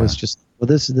 and it was just well,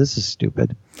 this is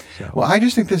stupid. So. Well, I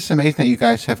just think this is amazing that you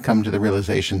guys have come to the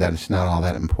realization that it's not all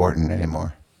that important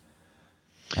anymore.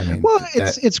 I mean, well,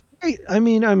 it's great. I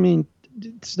mean,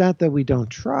 it's not that we don't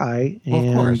try. Well,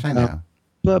 of course, I know.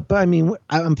 But I mean,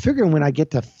 I'm figuring when I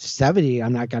get to 70,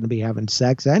 I'm not going to be having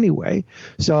sex anyway.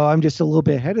 So I'm just a little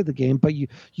bit ahead of the game. But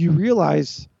you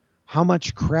realize how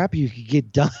much crap you could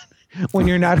get done when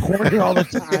you're not horny all the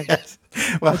time. Yes.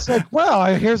 Well, it's like,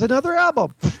 well, here's another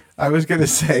album. I was going to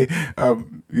say,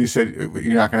 you said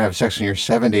you're not going to have sex when you're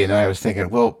 70. And I was thinking,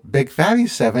 well, Big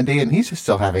Fatty's 70 and he's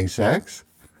still having sex.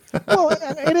 Well,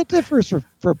 and it differs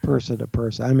for person to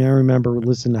person. I mean, I remember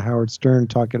listening to Howard Stern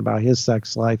talking about his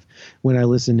sex life. When I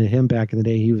listened to him back in the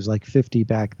day, he was like 50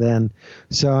 back then.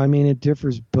 So, I mean, it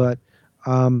differs. But,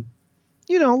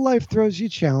 life throws you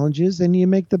challenges and you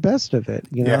make the best of it.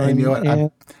 You know? Yeah, and you know what?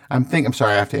 I'm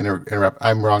sorry, I have to interrupt.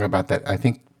 I'm wrong about that. I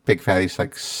think Big Fatty's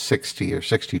like 60 or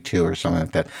 62 or something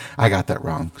like that. I got that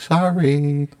wrong.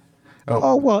 Sorry.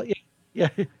 Oh well, yeah.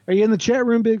 Are you in the chat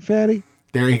room, Big Fatty?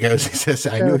 There he goes. He says,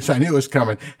 I knew it was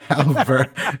coming. How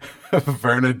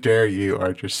Verna dare you,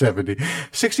 Archer 70.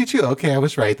 62. Okay, I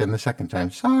was right then the second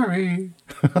time. Sorry.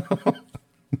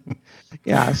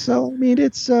 Yeah, so, I mean,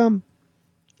 it's,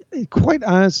 quite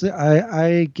honestly,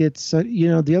 I get,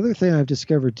 the other thing I've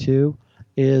discovered too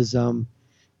is AMSR,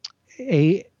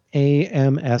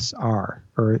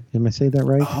 or am I saying that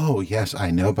right? Oh, yes,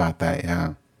 I know about that,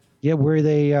 yeah. Yeah, where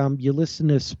they, you listen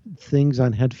to things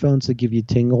on headphones that give you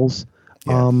tingles.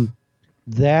 Yes.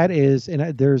 That is,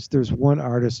 and there's one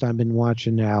artist I've been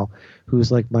watching now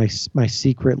who's like my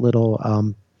secret little,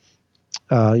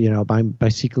 my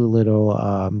secret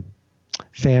little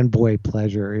fanboy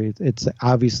pleasure. It's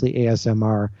obviously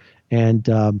ASMR,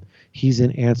 and he's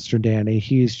in Amsterdam, and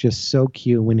he's just so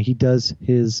cute when he does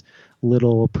his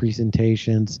little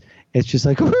presentations. It's just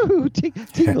like, woo,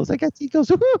 tingles! I got tingles!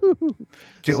 Woo.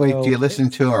 Do you listen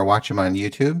to or watch him on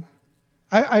YouTube?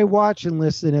 I watch and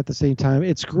listen at the same time.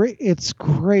 It's great. It's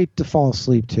great to fall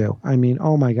asleep to. I mean,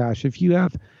 oh my gosh, if you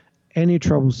have any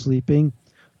trouble sleeping,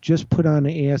 just put on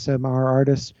an ASMR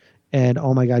artist, and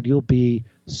oh my God, you'll be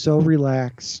so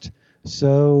relaxed,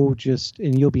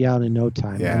 and you'll be out in no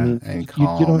time. Yeah, I mean, and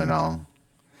calm and all.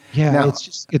 Yeah, now,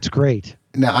 it's great.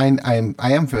 Now I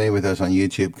am familiar with those on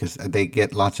YouTube because they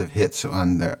get lots of hits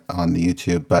on the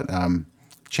YouTube. But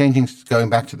going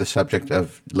back to the subject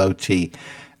of low T.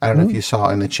 I don't know if you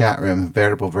saw in the chat room,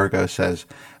 Veritable Virgo says,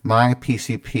 my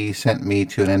PCP sent me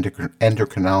to an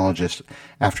endocrinologist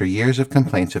after years of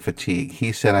complaints of fatigue.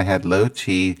 He said I had low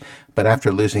T, but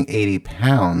after losing 80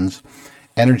 pounds,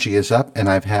 energy is up and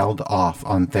I've held off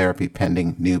on therapy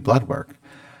pending new blood work.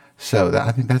 So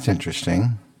I think that's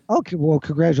interesting. Okay, well,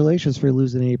 congratulations for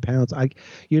losing 80 pounds. I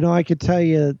could tell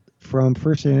you from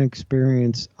firsthand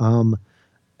experience,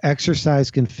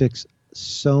 exercise can fix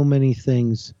so many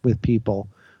things with people.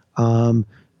 I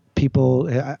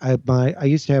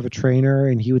used to have a trainer,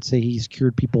 and he would say he's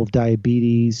cured people of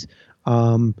diabetes.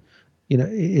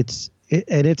 It's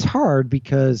hard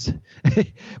because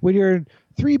when you're in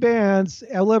 3 bands,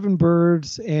 11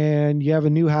 birds, and you have a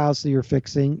new house that you're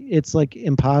fixing, it's like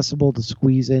impossible to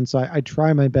squeeze in. So I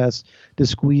try my best to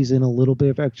squeeze in a little bit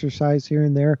of exercise here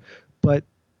and there, but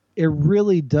it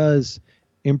really does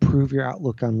improve your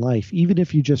outlook on life. Even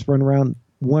if you just run around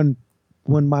one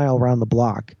mile around the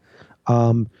block,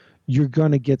 you're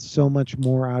going to get so much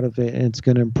more out of it, and it's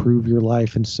going to improve your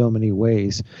life in so many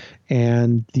ways.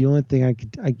 And the only thing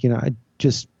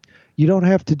you don't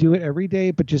have to do it every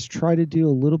day, but just try to do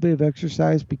a little bit of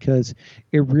exercise, because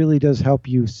it really does help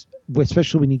you,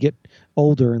 especially when you get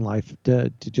older in life,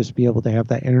 to just be able to have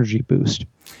that energy boost.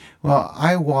 Well,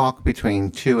 I walk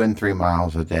between 2 and 3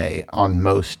 miles a day on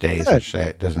most days. Which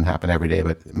it doesn't happen every day,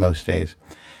 but most days.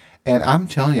 And I'm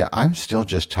telling you, I'm still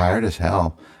just tired as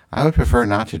hell. I would prefer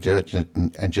not to do it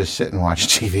and just sit and watch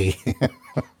TV.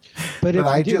 but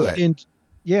I do it.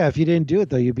 Yeah, if you didn't do it,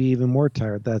 though, you'd be even more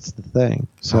tired. That's the thing.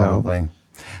 So. Probably.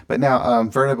 But now,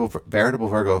 Veritable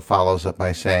Virgo follows up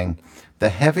by saying, the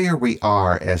heavier we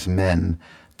are as men,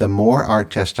 the more our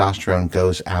testosterone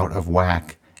goes out of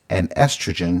whack and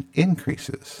estrogen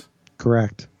increases.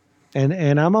 Correct.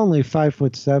 And I'm only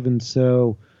 5'7",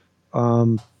 so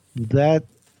that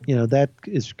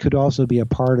could also be a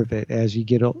part of it as you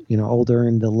get older,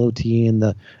 and the low T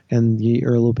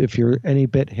if you're any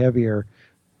bit heavier,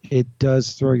 it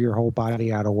does throw your whole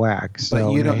body out of whack. So,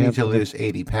 but you don't need to lose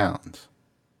 80 pounds.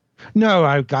 No,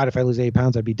 if I lose 80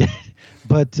 pounds, I'd be dead.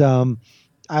 But I'm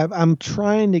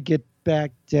trying to get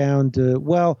back down to,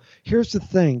 well, here's the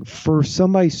thing. For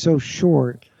somebody so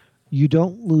short, you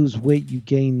don't lose weight, you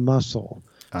gain muscle.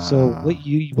 So what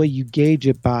you gauge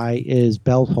it by is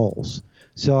belt holes.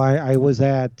 So I was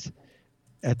at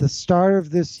the start of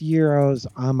this year, I was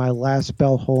on my last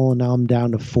belt hole, and now I'm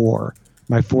down to four,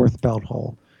 my fourth belt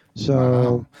hole. So,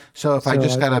 Wow. So if I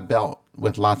just got a belt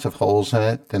with lots of holes in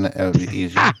it, then it would be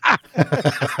easy.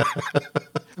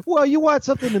 well, you want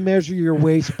something to measure your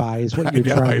waist by, is what you're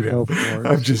trying to go for.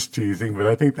 I'm just teasing, but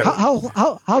I think that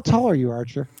how tall are you,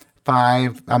 Archer?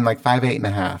 I'm like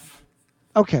 5'8.5".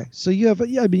 Okay, so you have,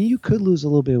 yeah, I mean, you could lose a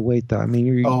little bit of weight, though. I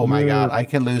mean, oh my God, I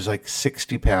can lose like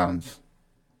 60 pounds.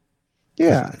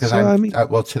 Yeah, because so, I mean,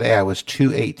 well, today I was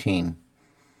 218.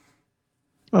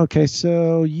 Okay,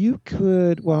 so you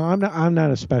could. Well, I'm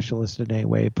not a specialist in any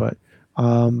way, but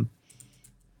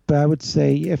I would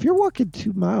say if you're walking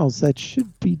 2 miles, that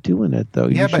should be doing it, though.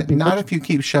 Yeah, but not if you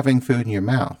keep shoving food in your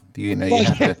mouth. You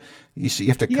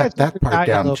have to cut that part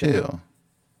down too.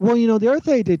 Well, the other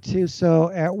thing I did too. So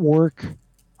at work,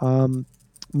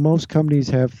 most companies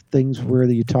have things where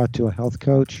you talk to a health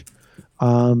coach.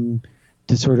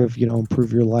 To sort of,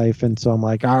 improve your life. And so I'm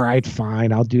like, all right,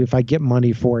 fine. I'll do, if I get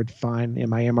money for it, fine, in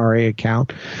my MRA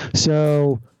account.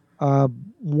 So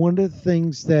one of the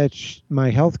things that my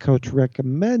health coach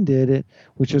recommended,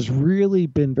 which has really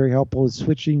been very helpful, is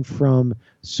switching from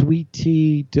sweet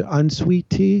tea to unsweet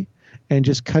tea and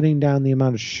just cutting down the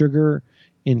amount of sugar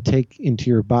intake into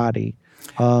your body.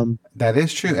 That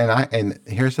is true. And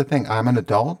here's the thing. I'm an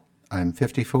adult. I'm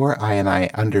 54. I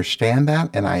understand that,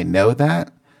 and I know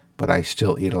that. But I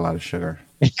still eat a lot of sugar.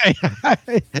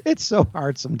 It's so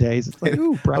hard some days. It's like,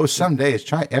 ooh, some days.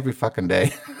 Try every fucking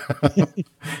day.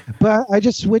 But I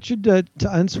just switched to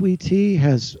unsweet tea.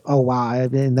 I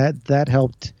mean, that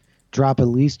helped drop at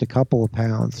least a couple of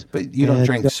pounds. But you don't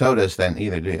drink sodas then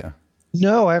either, do you?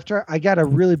 No, after I got a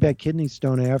really bad kidney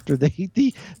stone after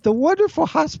the wonderful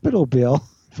hospital bill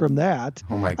from that.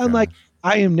 Oh my God. I'm like,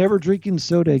 I am never drinking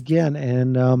soda again.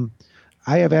 And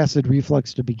I have acid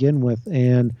reflux to begin with,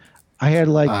 and I had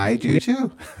I do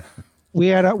too. We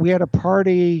had a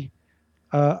party,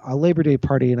 a Labor Day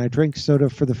party, and I drank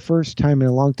soda for the first time in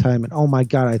a long time. And oh my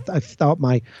God, I thought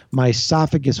my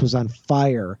esophagus was on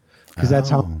fire because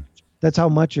that's how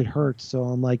much it hurts. So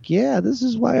I'm like, yeah, this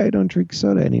is why I don't drink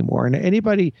soda anymore. And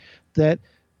anybody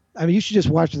you should just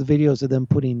watch the videos of them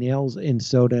putting nails in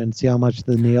soda and see how much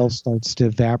the nail starts to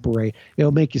evaporate.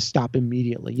 It'll make you stop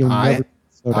immediately. You'll never.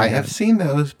 I have seen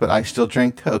those, but I still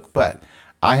drink Coke. But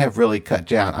I have really cut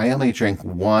down. I only drink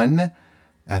one.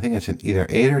 I think it's either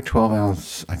 8 or 12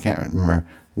 ounce. I can't remember.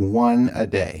 One a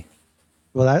day.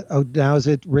 Well, now is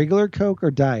it regular Coke or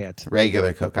diet?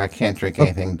 Regular Coke. I can't drink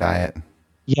anything diet.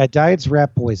 Yeah, diet's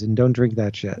rat poison. Don't drink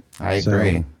that shit. I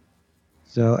agree.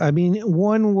 So I mean,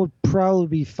 one will probably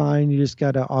be fine. You just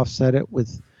got to offset it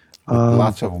with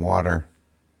lots of water.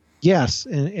 Yes,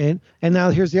 and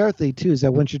now here's the other thing too, is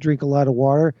that once you drink a lot of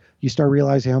water, you start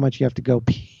realizing how much you have to go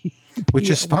pee. Which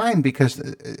is fine because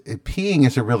peeing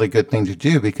is a really good thing to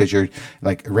do because you're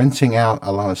like rinsing out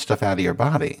a lot of stuff out of your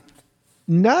body.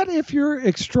 Not if you're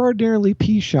extraordinarily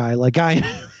pee shy like I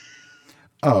am.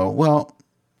 Oh, well,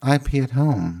 I pee at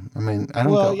home. I mean, I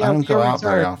don't go out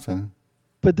very often.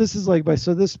 But this is like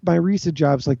my recent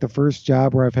job's like the first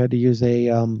job where I've had to use a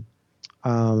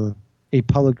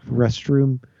public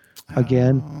restroom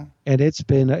again, and it's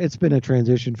been a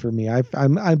transition for me.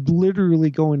 I'm literally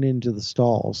going into the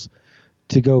stalls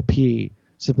to go pee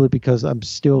simply because I'm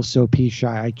still so pee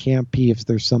shy. I can't pee if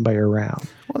there's somebody around.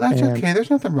 Well, that's okay. There's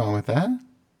nothing wrong with that.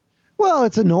 Well,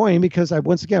 it's annoying because I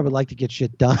would like to get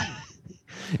shit done.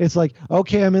 It's like,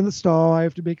 okay, I'm in the stall. I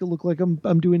have to make it look like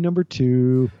I'm doing number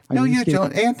 2. No, you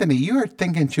don't, Anthony. You are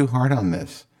thinking too hard on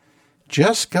this.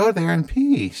 Just go there and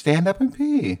pee. Stand up and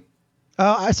pee.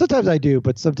 Sometimes I do,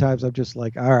 but sometimes I'm just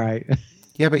like, all right.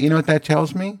 Yeah, but you know what that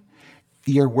tells me?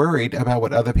 You're worried about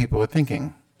what other people are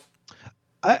thinking.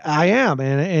 I am,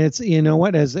 and it's, you know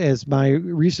what, as my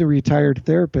recent retired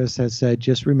therapist has said,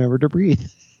 just remember to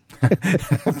breathe.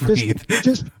 Breathe.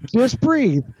 Just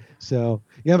breathe. So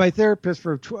yeah, my therapist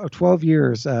for 12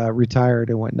 years retired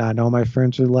and whatnot. And all my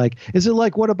friends are like, "Is it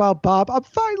like what about Bob? I'm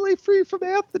finally free from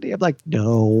Anthony." I'm like,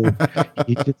 no,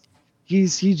 he gets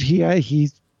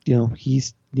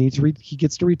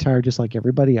to retire just like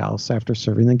everybody else after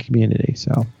serving the community.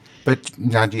 So, but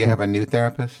now, do you have a new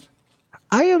therapist?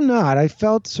 I am not. I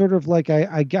felt sort of like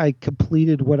I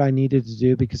completed what I needed to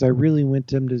do because I really went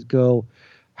to him to go,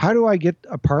 how do I get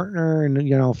a partner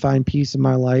and find peace in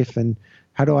my life, and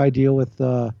how do I deal with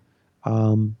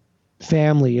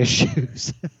family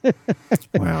issues?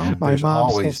 Well, my mom's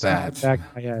always that. Back in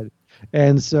my head.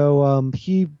 And so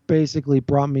he basically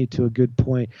brought me to a good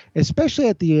point, especially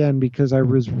at the end because I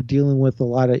was dealing with a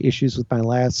lot of issues with my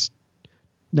last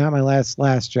not my last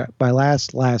job, my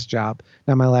last job,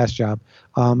 not my last job,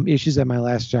 issues at my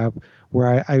last job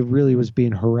where I really was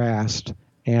being harassed,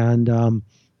 and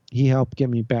he helped get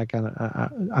me back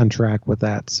on track with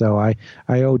that. So I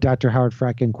owe Dr. Howard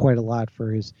Fracken quite a lot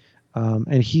for his,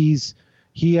 and he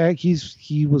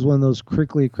was one of those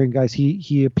crinkly guys.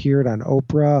 He appeared on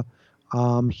Oprah.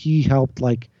 He helped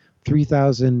like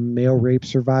 3,000 male rape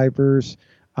survivors,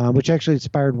 which actually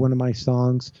inspired one of my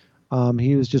songs.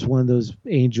 He was just one of those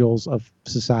angels of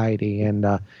society, and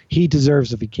he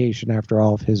deserves a vacation after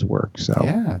all of his work. So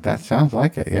yeah, that sounds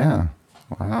like it. Yeah,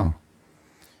 wow.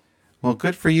 Well,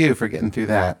 good for you for getting through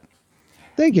that.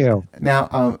 Thank you.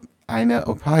 Now, I know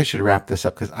I probably should wrap this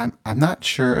up because I'm not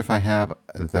sure if I have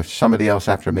somebody else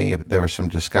after me. If there was some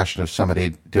discussion of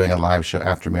somebody doing a live show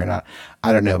after me or not.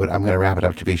 I don't know, but I'm going to wrap it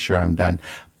up to be sure I'm done.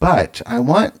 But I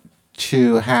want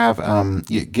to have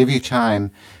give you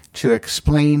time to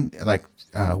explain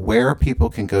where people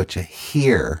can go to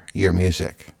hear your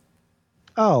music.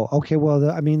 Oh, okay. Well,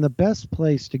 the best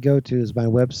place to go to is my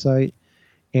website,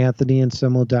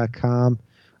 anthonyanselmo.com.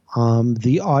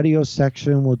 The audio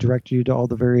section will direct you to all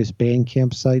the various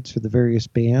Bandcamp sites for the various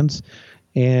bands.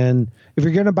 And if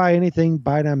you're going to buy anything,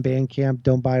 buy it on Bandcamp.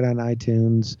 Don't buy it on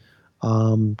iTunes,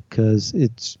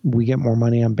 because we get more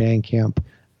money on Bandcamp,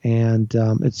 and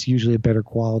it's usually a better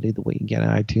quality than what you can get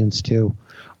on iTunes too.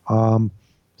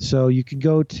 So you can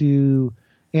go to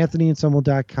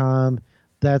anthonyanselmo.com.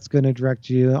 That's going to direct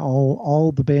you.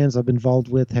 All the bands I've been involved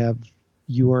with have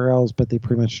URLs, but they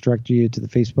pretty much direct you to the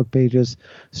Facebook pages.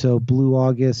 So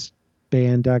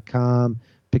blueaugustband.com,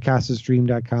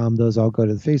 picassosdream.com, those all go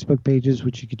to the Facebook pages,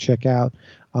 which you can check out.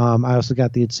 I also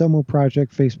got the Anselmo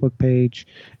Project Facebook page,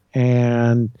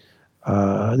 and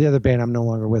the other band I'm no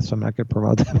longer with, so I'm not going to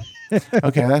promote them.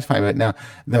 Okay, that's fine. But now,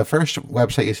 the first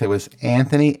website you said was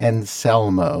Anthony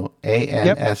Anselmo,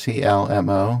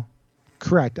 ANSELMO.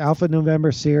 Correct. Alpha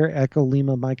November Sierra Echo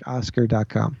Lima Mike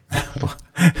Oscar.com.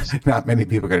 Not many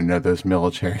people are going to know that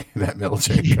military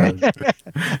code.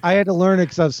 I had to learn it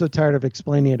because I was so tired of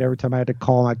explaining it every time I had to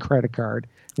call my credit card.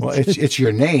 Well, it's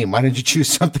your name. Why didn't you choose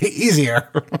something easier?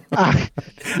 I'm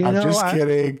just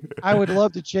kidding. I would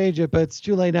love to change it, but it's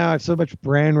too late now. I have so much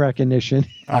brand recognition.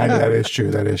 I know, that is true.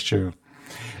 That is true.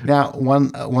 Now,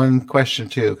 one question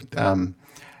too.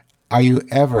 Are you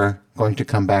ever going to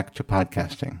come back to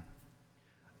podcasting?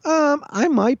 I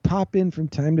might pop in from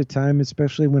time to time,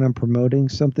 especially when I'm promoting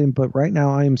something. But right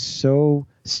now, I am still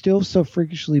so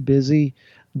freakishly busy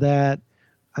that,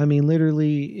 I mean,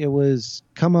 literally, it was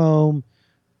come home,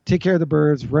 take care of the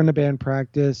birds, run a band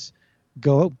practice,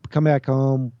 come back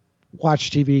home,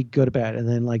 watch TV, go to bed, and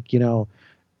then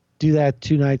do that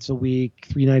 2 nights a week,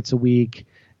 3 nights a week,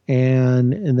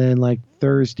 and then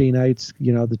Thursday nights,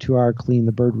 the 2-hour clean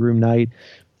the bird room night.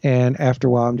 And after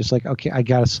a while, I'm just like, okay, I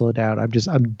got to slow down.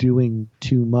 I'm doing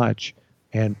too much.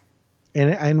 And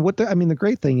the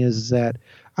great thing is that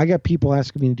I got people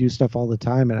asking me to do stuff all the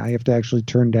time, and I have to actually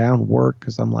turn down work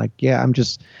because I'm like, yeah, I'm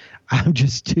just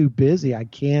too busy. I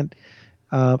can't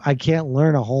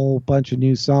learn a whole bunch of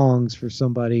new songs for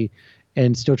somebody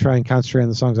and still try and concentrate on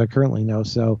the songs I currently know.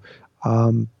 So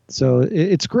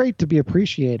it's great to be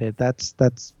appreciated.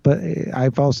 But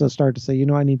I've also started to say,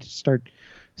 I need to start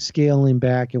scaling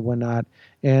back and whatnot.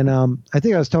 And I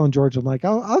think I was telling George, I'm like,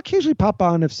 I'll occasionally pop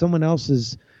on if someone else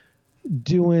is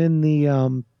doing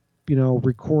the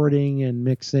recording and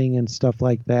mixing and stuff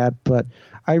like that. But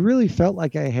I really felt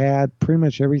like I had pretty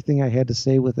much everything I had to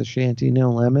say with Ashanti No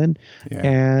Lemon. Yeah.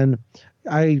 And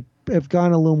I have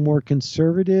gone a little more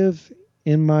conservative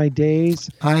in my days.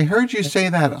 I heard you say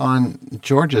that on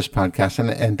George's podcast,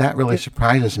 and that really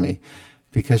surprises me,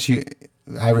 because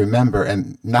I remember,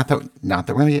 and not that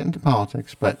we're going to get into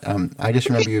politics, but I just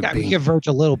remember you being... You can verge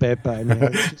a little bit, but I'm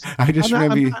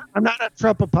not a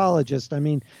Trump apologist. I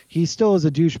mean, he still is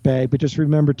a douchebag, but just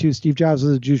remember, too, Steve Jobs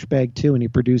was a douchebag, too, and he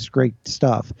produced great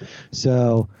stuff.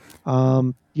 So,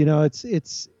 there's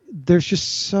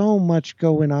just so much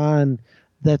going on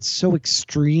that's so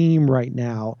extreme right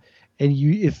now. And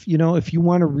if you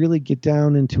want to really get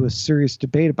down into a serious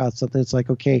debate about something, it's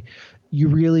like, okay,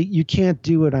 you can't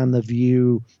do it on The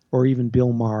View or even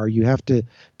Bill Maher. You have to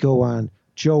go on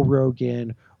Joe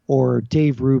Rogan or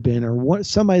Dave Rubin or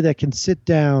somebody that can sit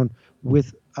down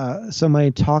with somebody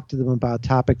and talk to them about a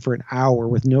topic for an hour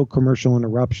with no commercial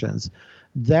interruptions.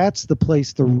 That's the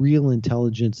place the real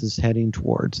intelligence is heading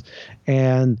towards.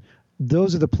 And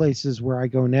those are the places where I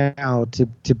go now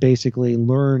to basically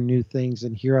learn new things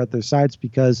and hear other sides,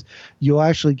 because you'll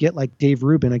actually get like Dave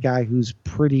Rubin, a guy who's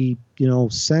pretty,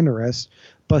 centrist,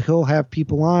 but he'll have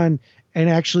people on and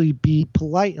actually be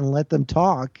polite and let them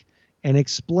talk and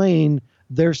explain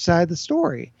their side of the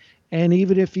story. And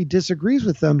even if he disagrees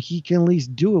with them, he can at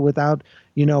least do it without,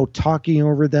 talking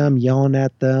over them, yelling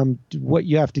at them, what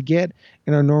you have to get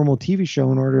in a normal TV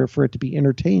show in order for it to be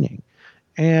entertaining.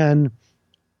 And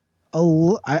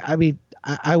I mean,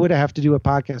 I would have to do a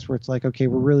podcast where it's like, okay,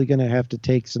 we're really going to have to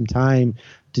take some time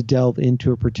to delve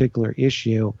into a particular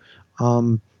issue.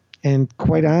 And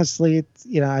quite honestly, it's,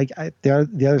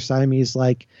 the other side of me is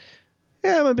like,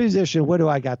 yeah, I'm a musician. What do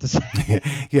I got to say?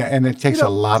 Yeah. And it takes a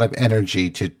lot of energy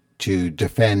to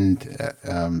defend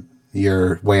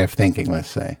your way of thinking, let's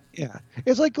say. Yeah.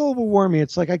 It's like global warming.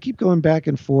 It's like I keep going back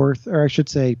and forth, or I should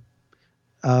say,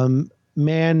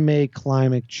 man-made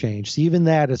climate change. So even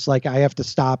that, it's like I have to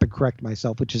stop and correct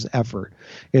myself, which is effort.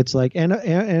 It's like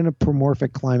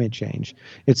anthropomorphic climate change.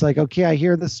 It's like, okay, I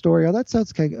hear this story. Oh, that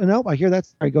sounds kind of, nope, I hear that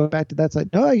story. I go back to that side.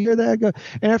 No, I hear that. I go,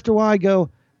 and after a while I go,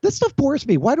 this stuff bores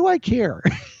me. Why do I care?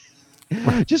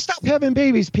 Just stop having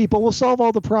babies, people. We'll solve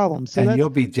all the problems. So and you'll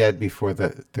be dead before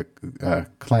the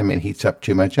climate heats up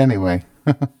too much anyway.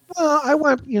 Well, I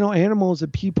want, animals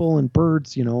and people and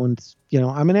birds, and,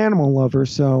 I'm an animal lover.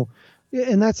 So,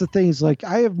 and that's the thing is like,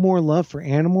 I have more love for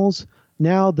animals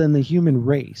now than the human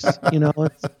race.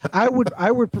 I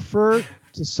would prefer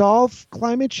to solve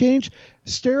climate change,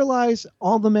 sterilize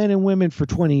all the men and women for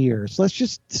 20 years. Let's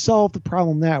just solve the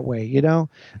problem that way,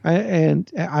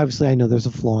 and obviously I know there's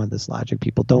a flaw in this logic.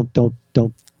 People don't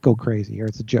go crazy here.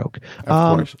 It's a joke.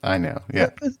 Of course. I know. Yeah.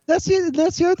 That's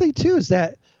the other thing too, is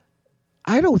that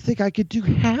I don't think I could do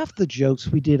half the jokes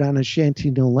we did on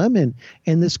Ashanti No Lemon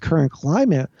in this current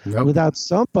climate without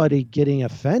somebody getting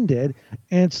offended.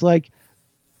 And it's like,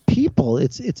 people,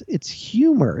 it's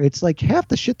humor. It's like half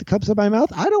the shit that comes out of my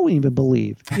mouth I don't even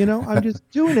believe. I'm just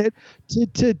doing it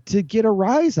to get a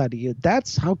rise out of you.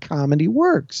 That's how comedy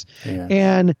works. Yeah.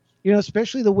 And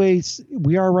especially the ways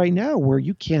we are right now, where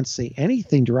you can't say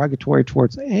anything derogatory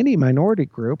towards any minority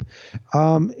group.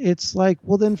 It's like,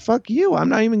 well, then fuck you. I'm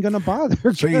not even going to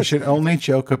bother. So you should only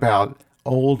joke about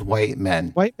old white men.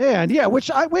 White man, yeah. Wait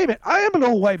a minute. I am an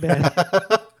old white man.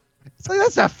 It's like,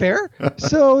 that's not fair.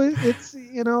 So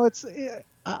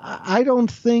I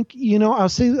don't think, I'll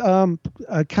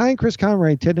say Chris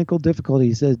Conroy, Technical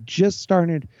Difficulties, has just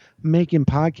started making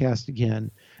podcasts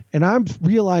again. And I'm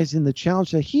realizing the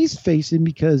challenge that he's facing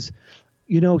because,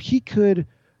 he can't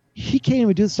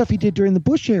even do the stuff he did during the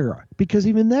Bush era because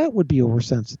even that would be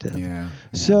oversensitive. Yeah.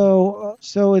 So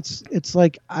it's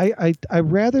like, I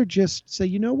rather just say,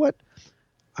 you know what?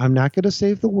 I'm not going to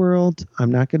save the world. I'm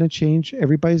not going to change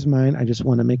everybody's mind. I just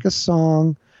want to make a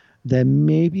song that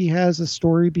maybe has a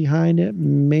story behind it,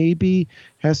 maybe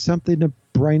has something to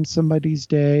brighten somebody's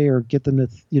day or get them to,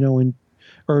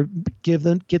 or get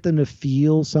them to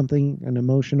feel something, an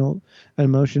emotion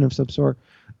of some sort.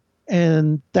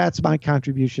 And that's my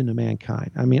contribution to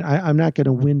mankind. I mean, I'm not going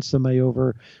to win somebody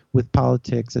over with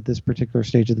politics at this particular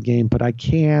stage of the game, but I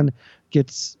can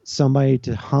get somebody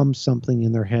to hum something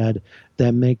in their head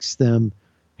that makes them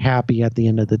happy at the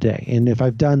end of the day. And if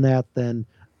I've done that, then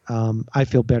I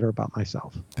feel better about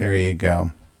myself. There you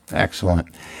go. Excellent.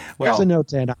 Well, there's a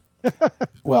note, Anna.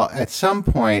 Well, at some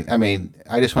point, I mean,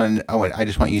 I just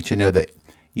want you to know that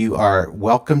you are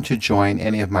welcome to join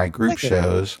any of my group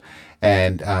shows.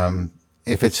 And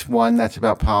if it's one that's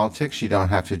about politics, you don't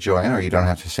have to join or you don't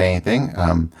have to say anything.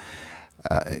 I'm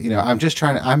just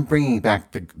I'm bringing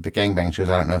back the gangbang shows.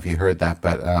 I don't know if you heard that,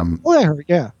 but well, I heard,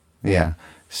 yeah. Yeah.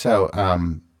 So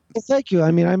well, thank you.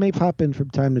 I mean, I may pop in from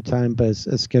time to time, but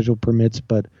as schedule permits.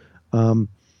 But I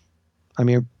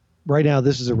mean, right now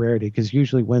this is a rarity because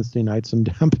usually Wednesday nights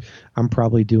I'm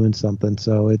probably doing something.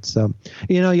 So it's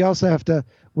you also have to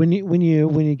when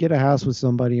you get a house with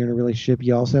somebody in a relationship,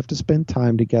 you also have to spend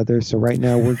time together. So right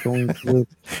now we're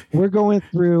going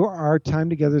through our time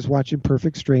together is watching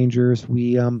Perfect Strangers.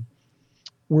 We're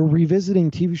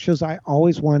revisiting TV shows I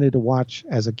always wanted to watch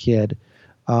as a kid.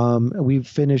 We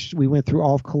went through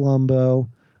all of Columbo.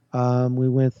 We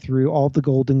went through all of the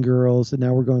Golden Girls, and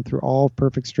now we're going through all of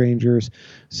Perfect Strangers.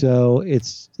 So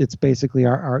it's basically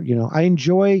our I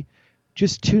enjoy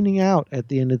just tuning out at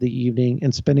the end of the evening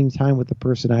and spending time with the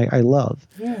person I love.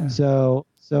 Yeah. So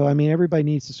I mean, everybody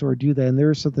needs to sort of do that. And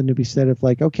there is something to be said of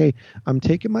like, okay, I'm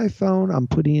taking my phone, I'm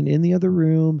putting it in the other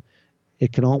room.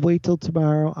 It can all wait till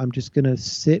tomorrow. I'm just going to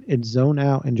sit and zone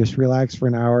out and just relax for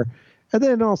an hour. And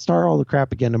then I'll start all the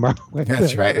crap again tomorrow.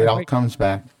 That's right. It all comes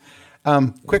back.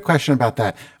 Quick question about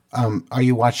that. Are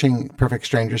you watching Perfect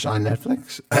Strangers on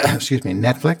Netflix? Excuse me,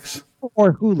 Netflix?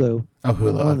 Or Hulu. Oh,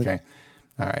 Hulu. Okay.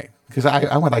 All right. Because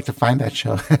I would like to find that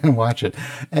show and watch it.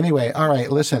 Anyway, all right.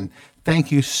 Listen,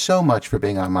 Thank you so much for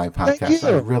being on my podcast. Thank you.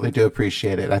 I really do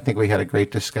appreciate it. I think we had a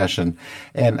great discussion.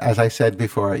 And as I said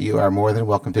before, you are more than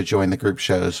welcome to join the group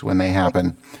shows when they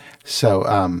happen. So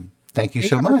thank you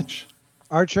so much.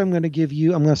 Archer, I'm going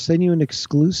to send you an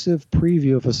exclusive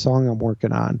preview of a song I'm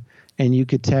working on, and you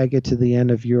could tag it to the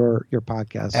end of your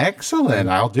podcast. Excellent.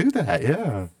 I'll do that.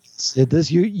 Yeah.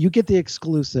 You get the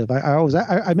exclusive.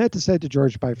 I meant to send it to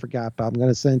George, but I forgot. But I'm going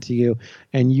to send it to you,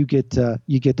 and you get to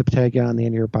tag it on the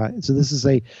end of your podcast. So this is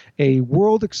a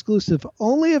world exclusive,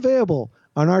 only available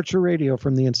on Archer Radio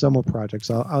from the Ensemble Project.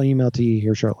 So I'll email it to you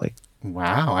here shortly.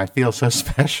 Wow, I feel so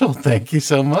special. Thank you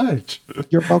so much.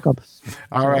 You're welcome.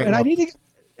 All right. And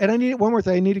I need one more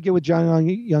thing. I need to get with John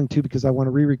Young too, because I want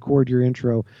to re-record your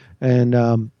intro and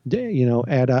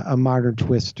add a modern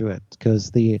twist to it,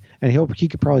 and he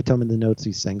could probably tell me the notes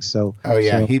he sings. So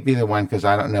he'd be the one, because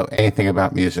I don't know anything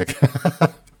about music.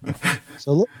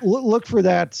 So look for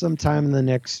that sometime in the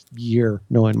next year,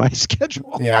 knowing my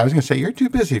schedule. Yeah, I was going to say you're too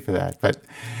busy for that, but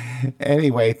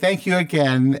anyway, thank you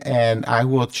again, and I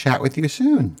will chat with you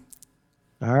soon.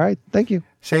 All right, thank you.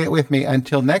 Say it with me.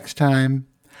 Until next time.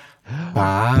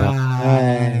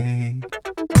 Bye.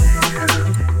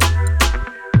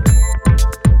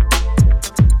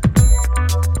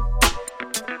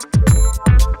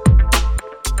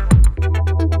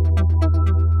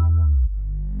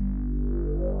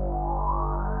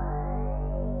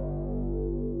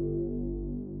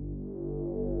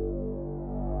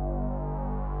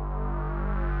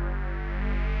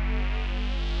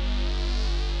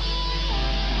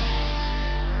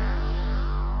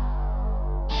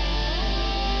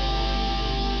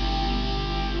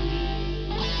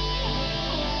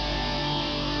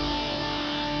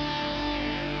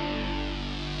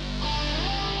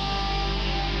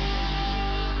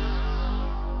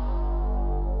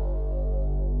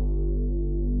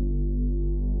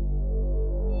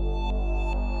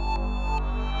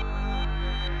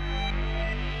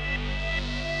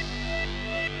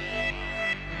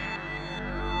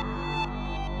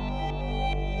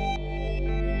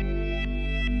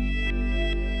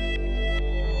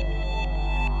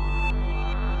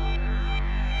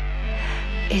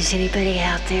 Is anybody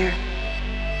out there?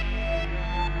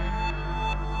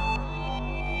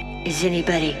 Is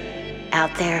anybody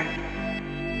out there?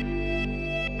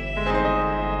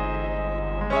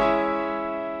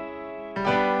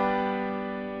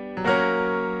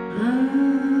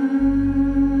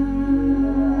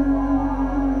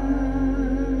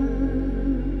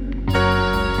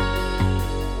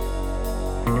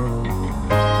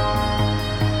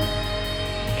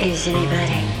 Is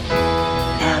anybody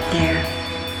out there?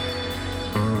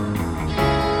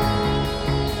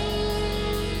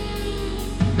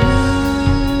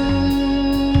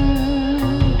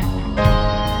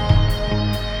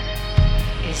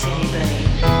 Is anybody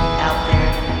out there?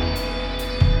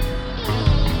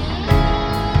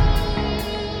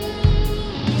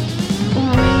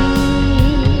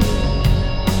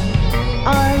 We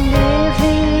are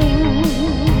living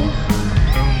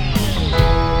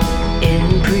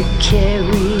in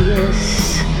precarious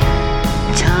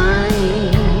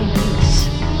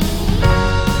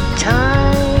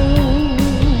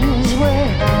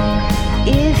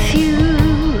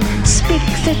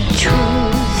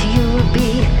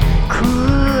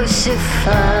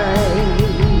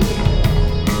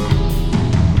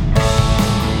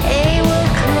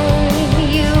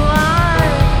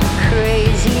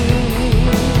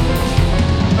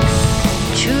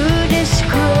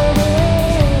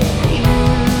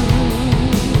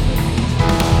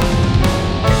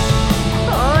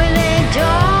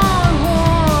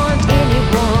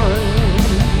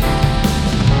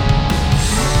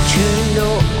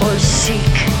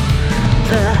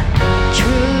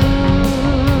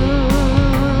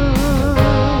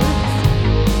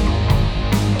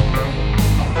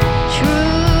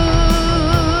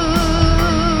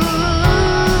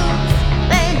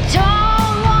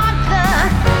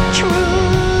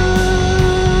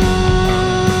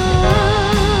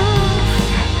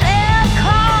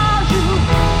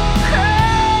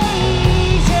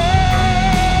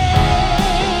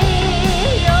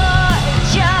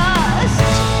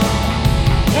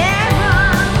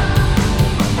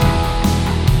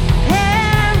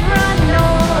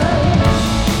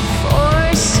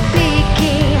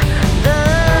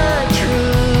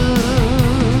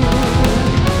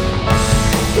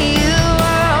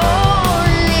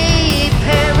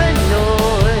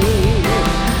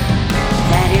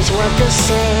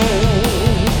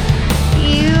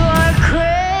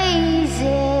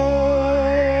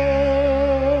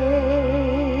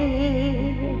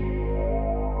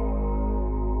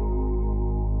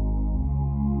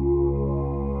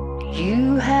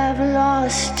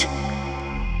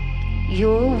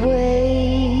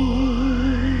away.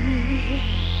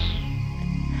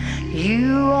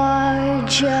 You are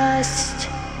just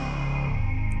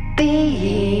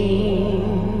being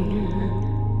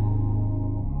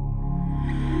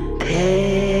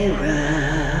paranoid.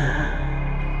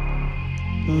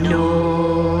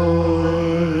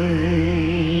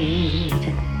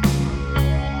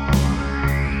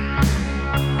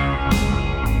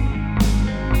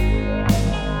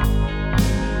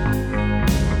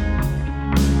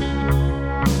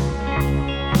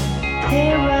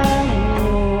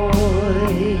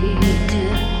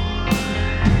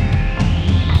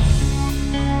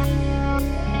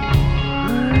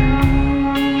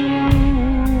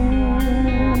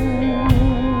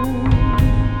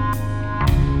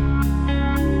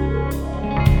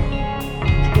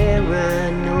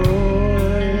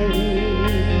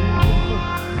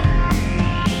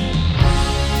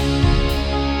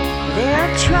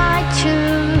 They'll try to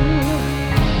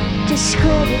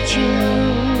discredit you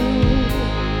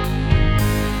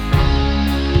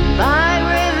by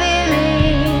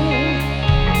revealing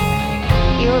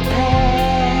your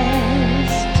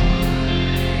past,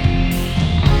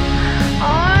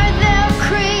 or they'll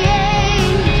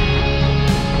create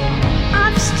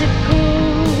obstacles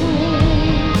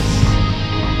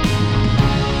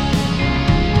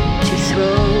to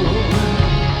throw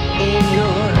in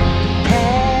your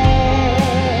path.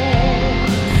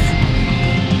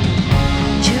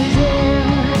 To them,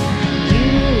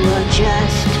 you are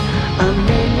just a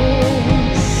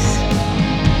menace,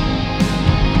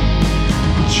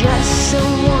 just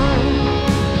someone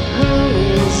who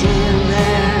is in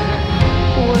their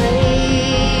way,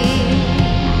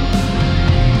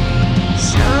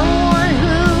 someone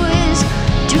who is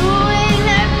doing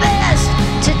their best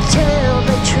to tell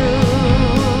the truth.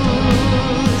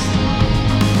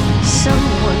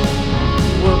 Someone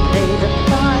will pay the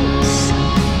price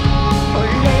or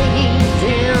lay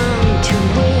them to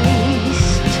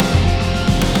waste.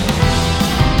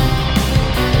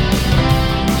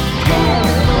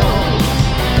 Paranoid,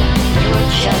 you're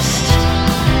just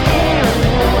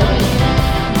paranoid.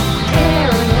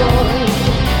 Paranoid,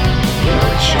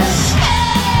 you're just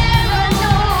paranoid.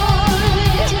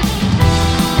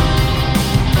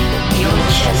 You're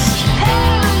just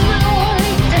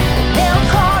paranoid. They'll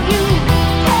call you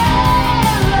paranoid.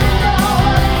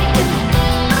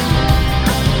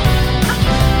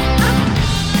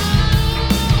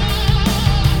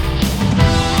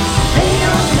 They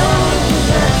don't know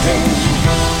nothing.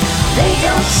 They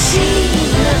don't see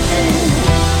nothing.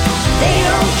 They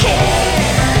don't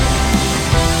care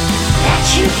that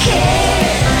you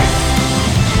care.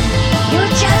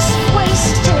 You're just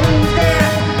wasting their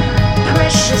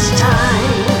precious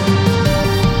time,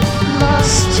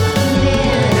 lost in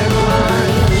their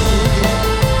mind.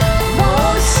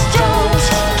 Most don't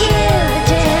give a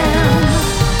damn.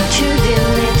 To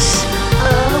them it's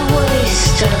a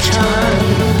waste of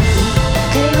time.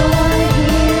 They don't wanna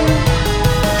hear,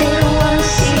 they don't wanna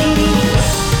see,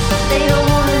 they don't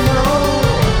wanna know,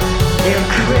 they're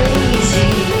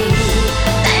crazy.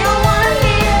 They don't wanna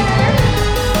hear,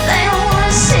 they don't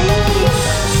wanna see.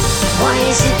 Why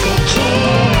is it they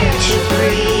care to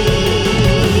breathe?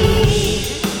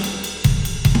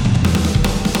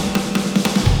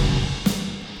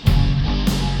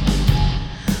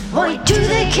 Why do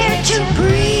they care to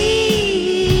breathe?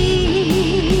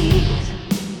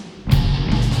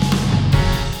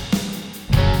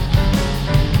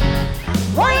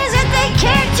 Why is it they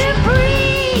care to breathe?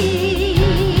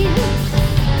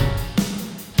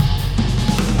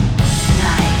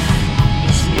 Life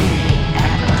is merely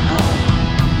apropos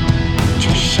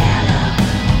to shallow,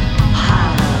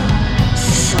 hollow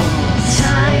souls.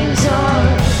 Times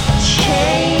are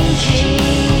changing.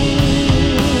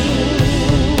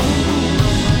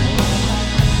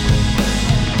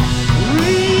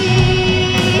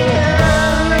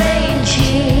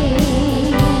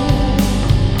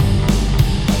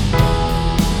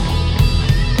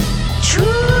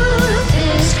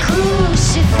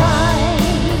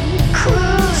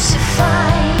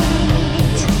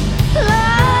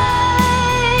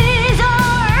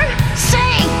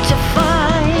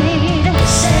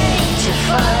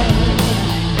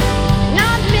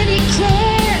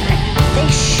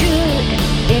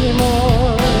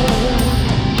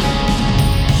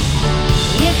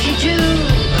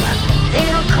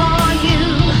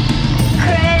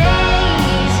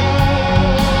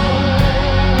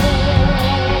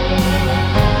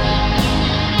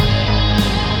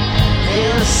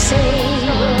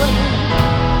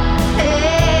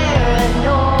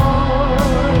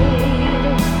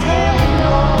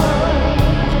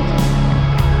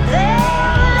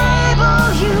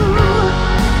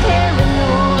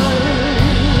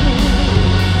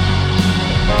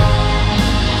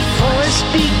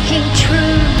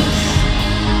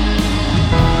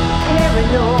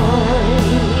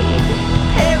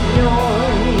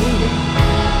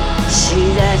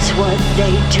 what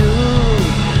they do.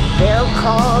 They'll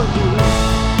call you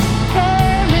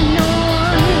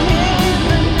paranoid.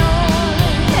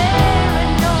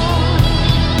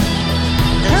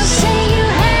 They'll say you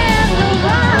have no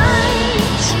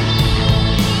right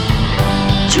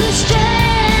to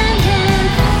stand and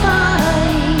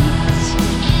fight.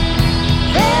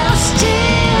 They'll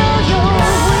steal your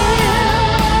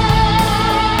will.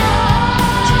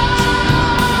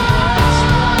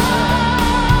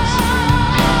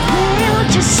 They'll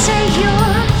just say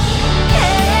you're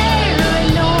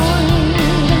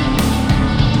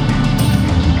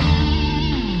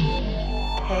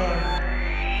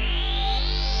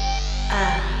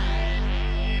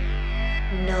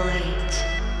paranoid.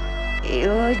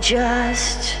 You're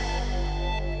just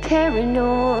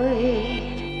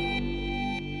paranoid.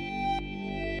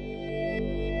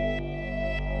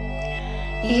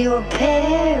 You're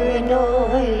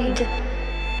paranoid.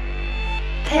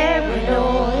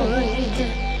 Paranoid.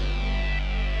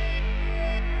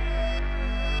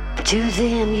 To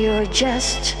them, you're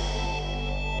just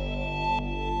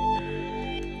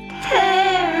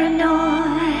paranoid.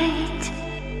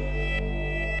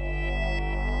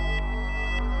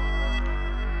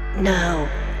 No,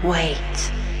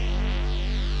 wait.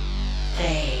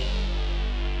 They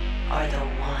are the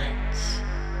ones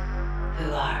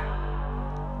who are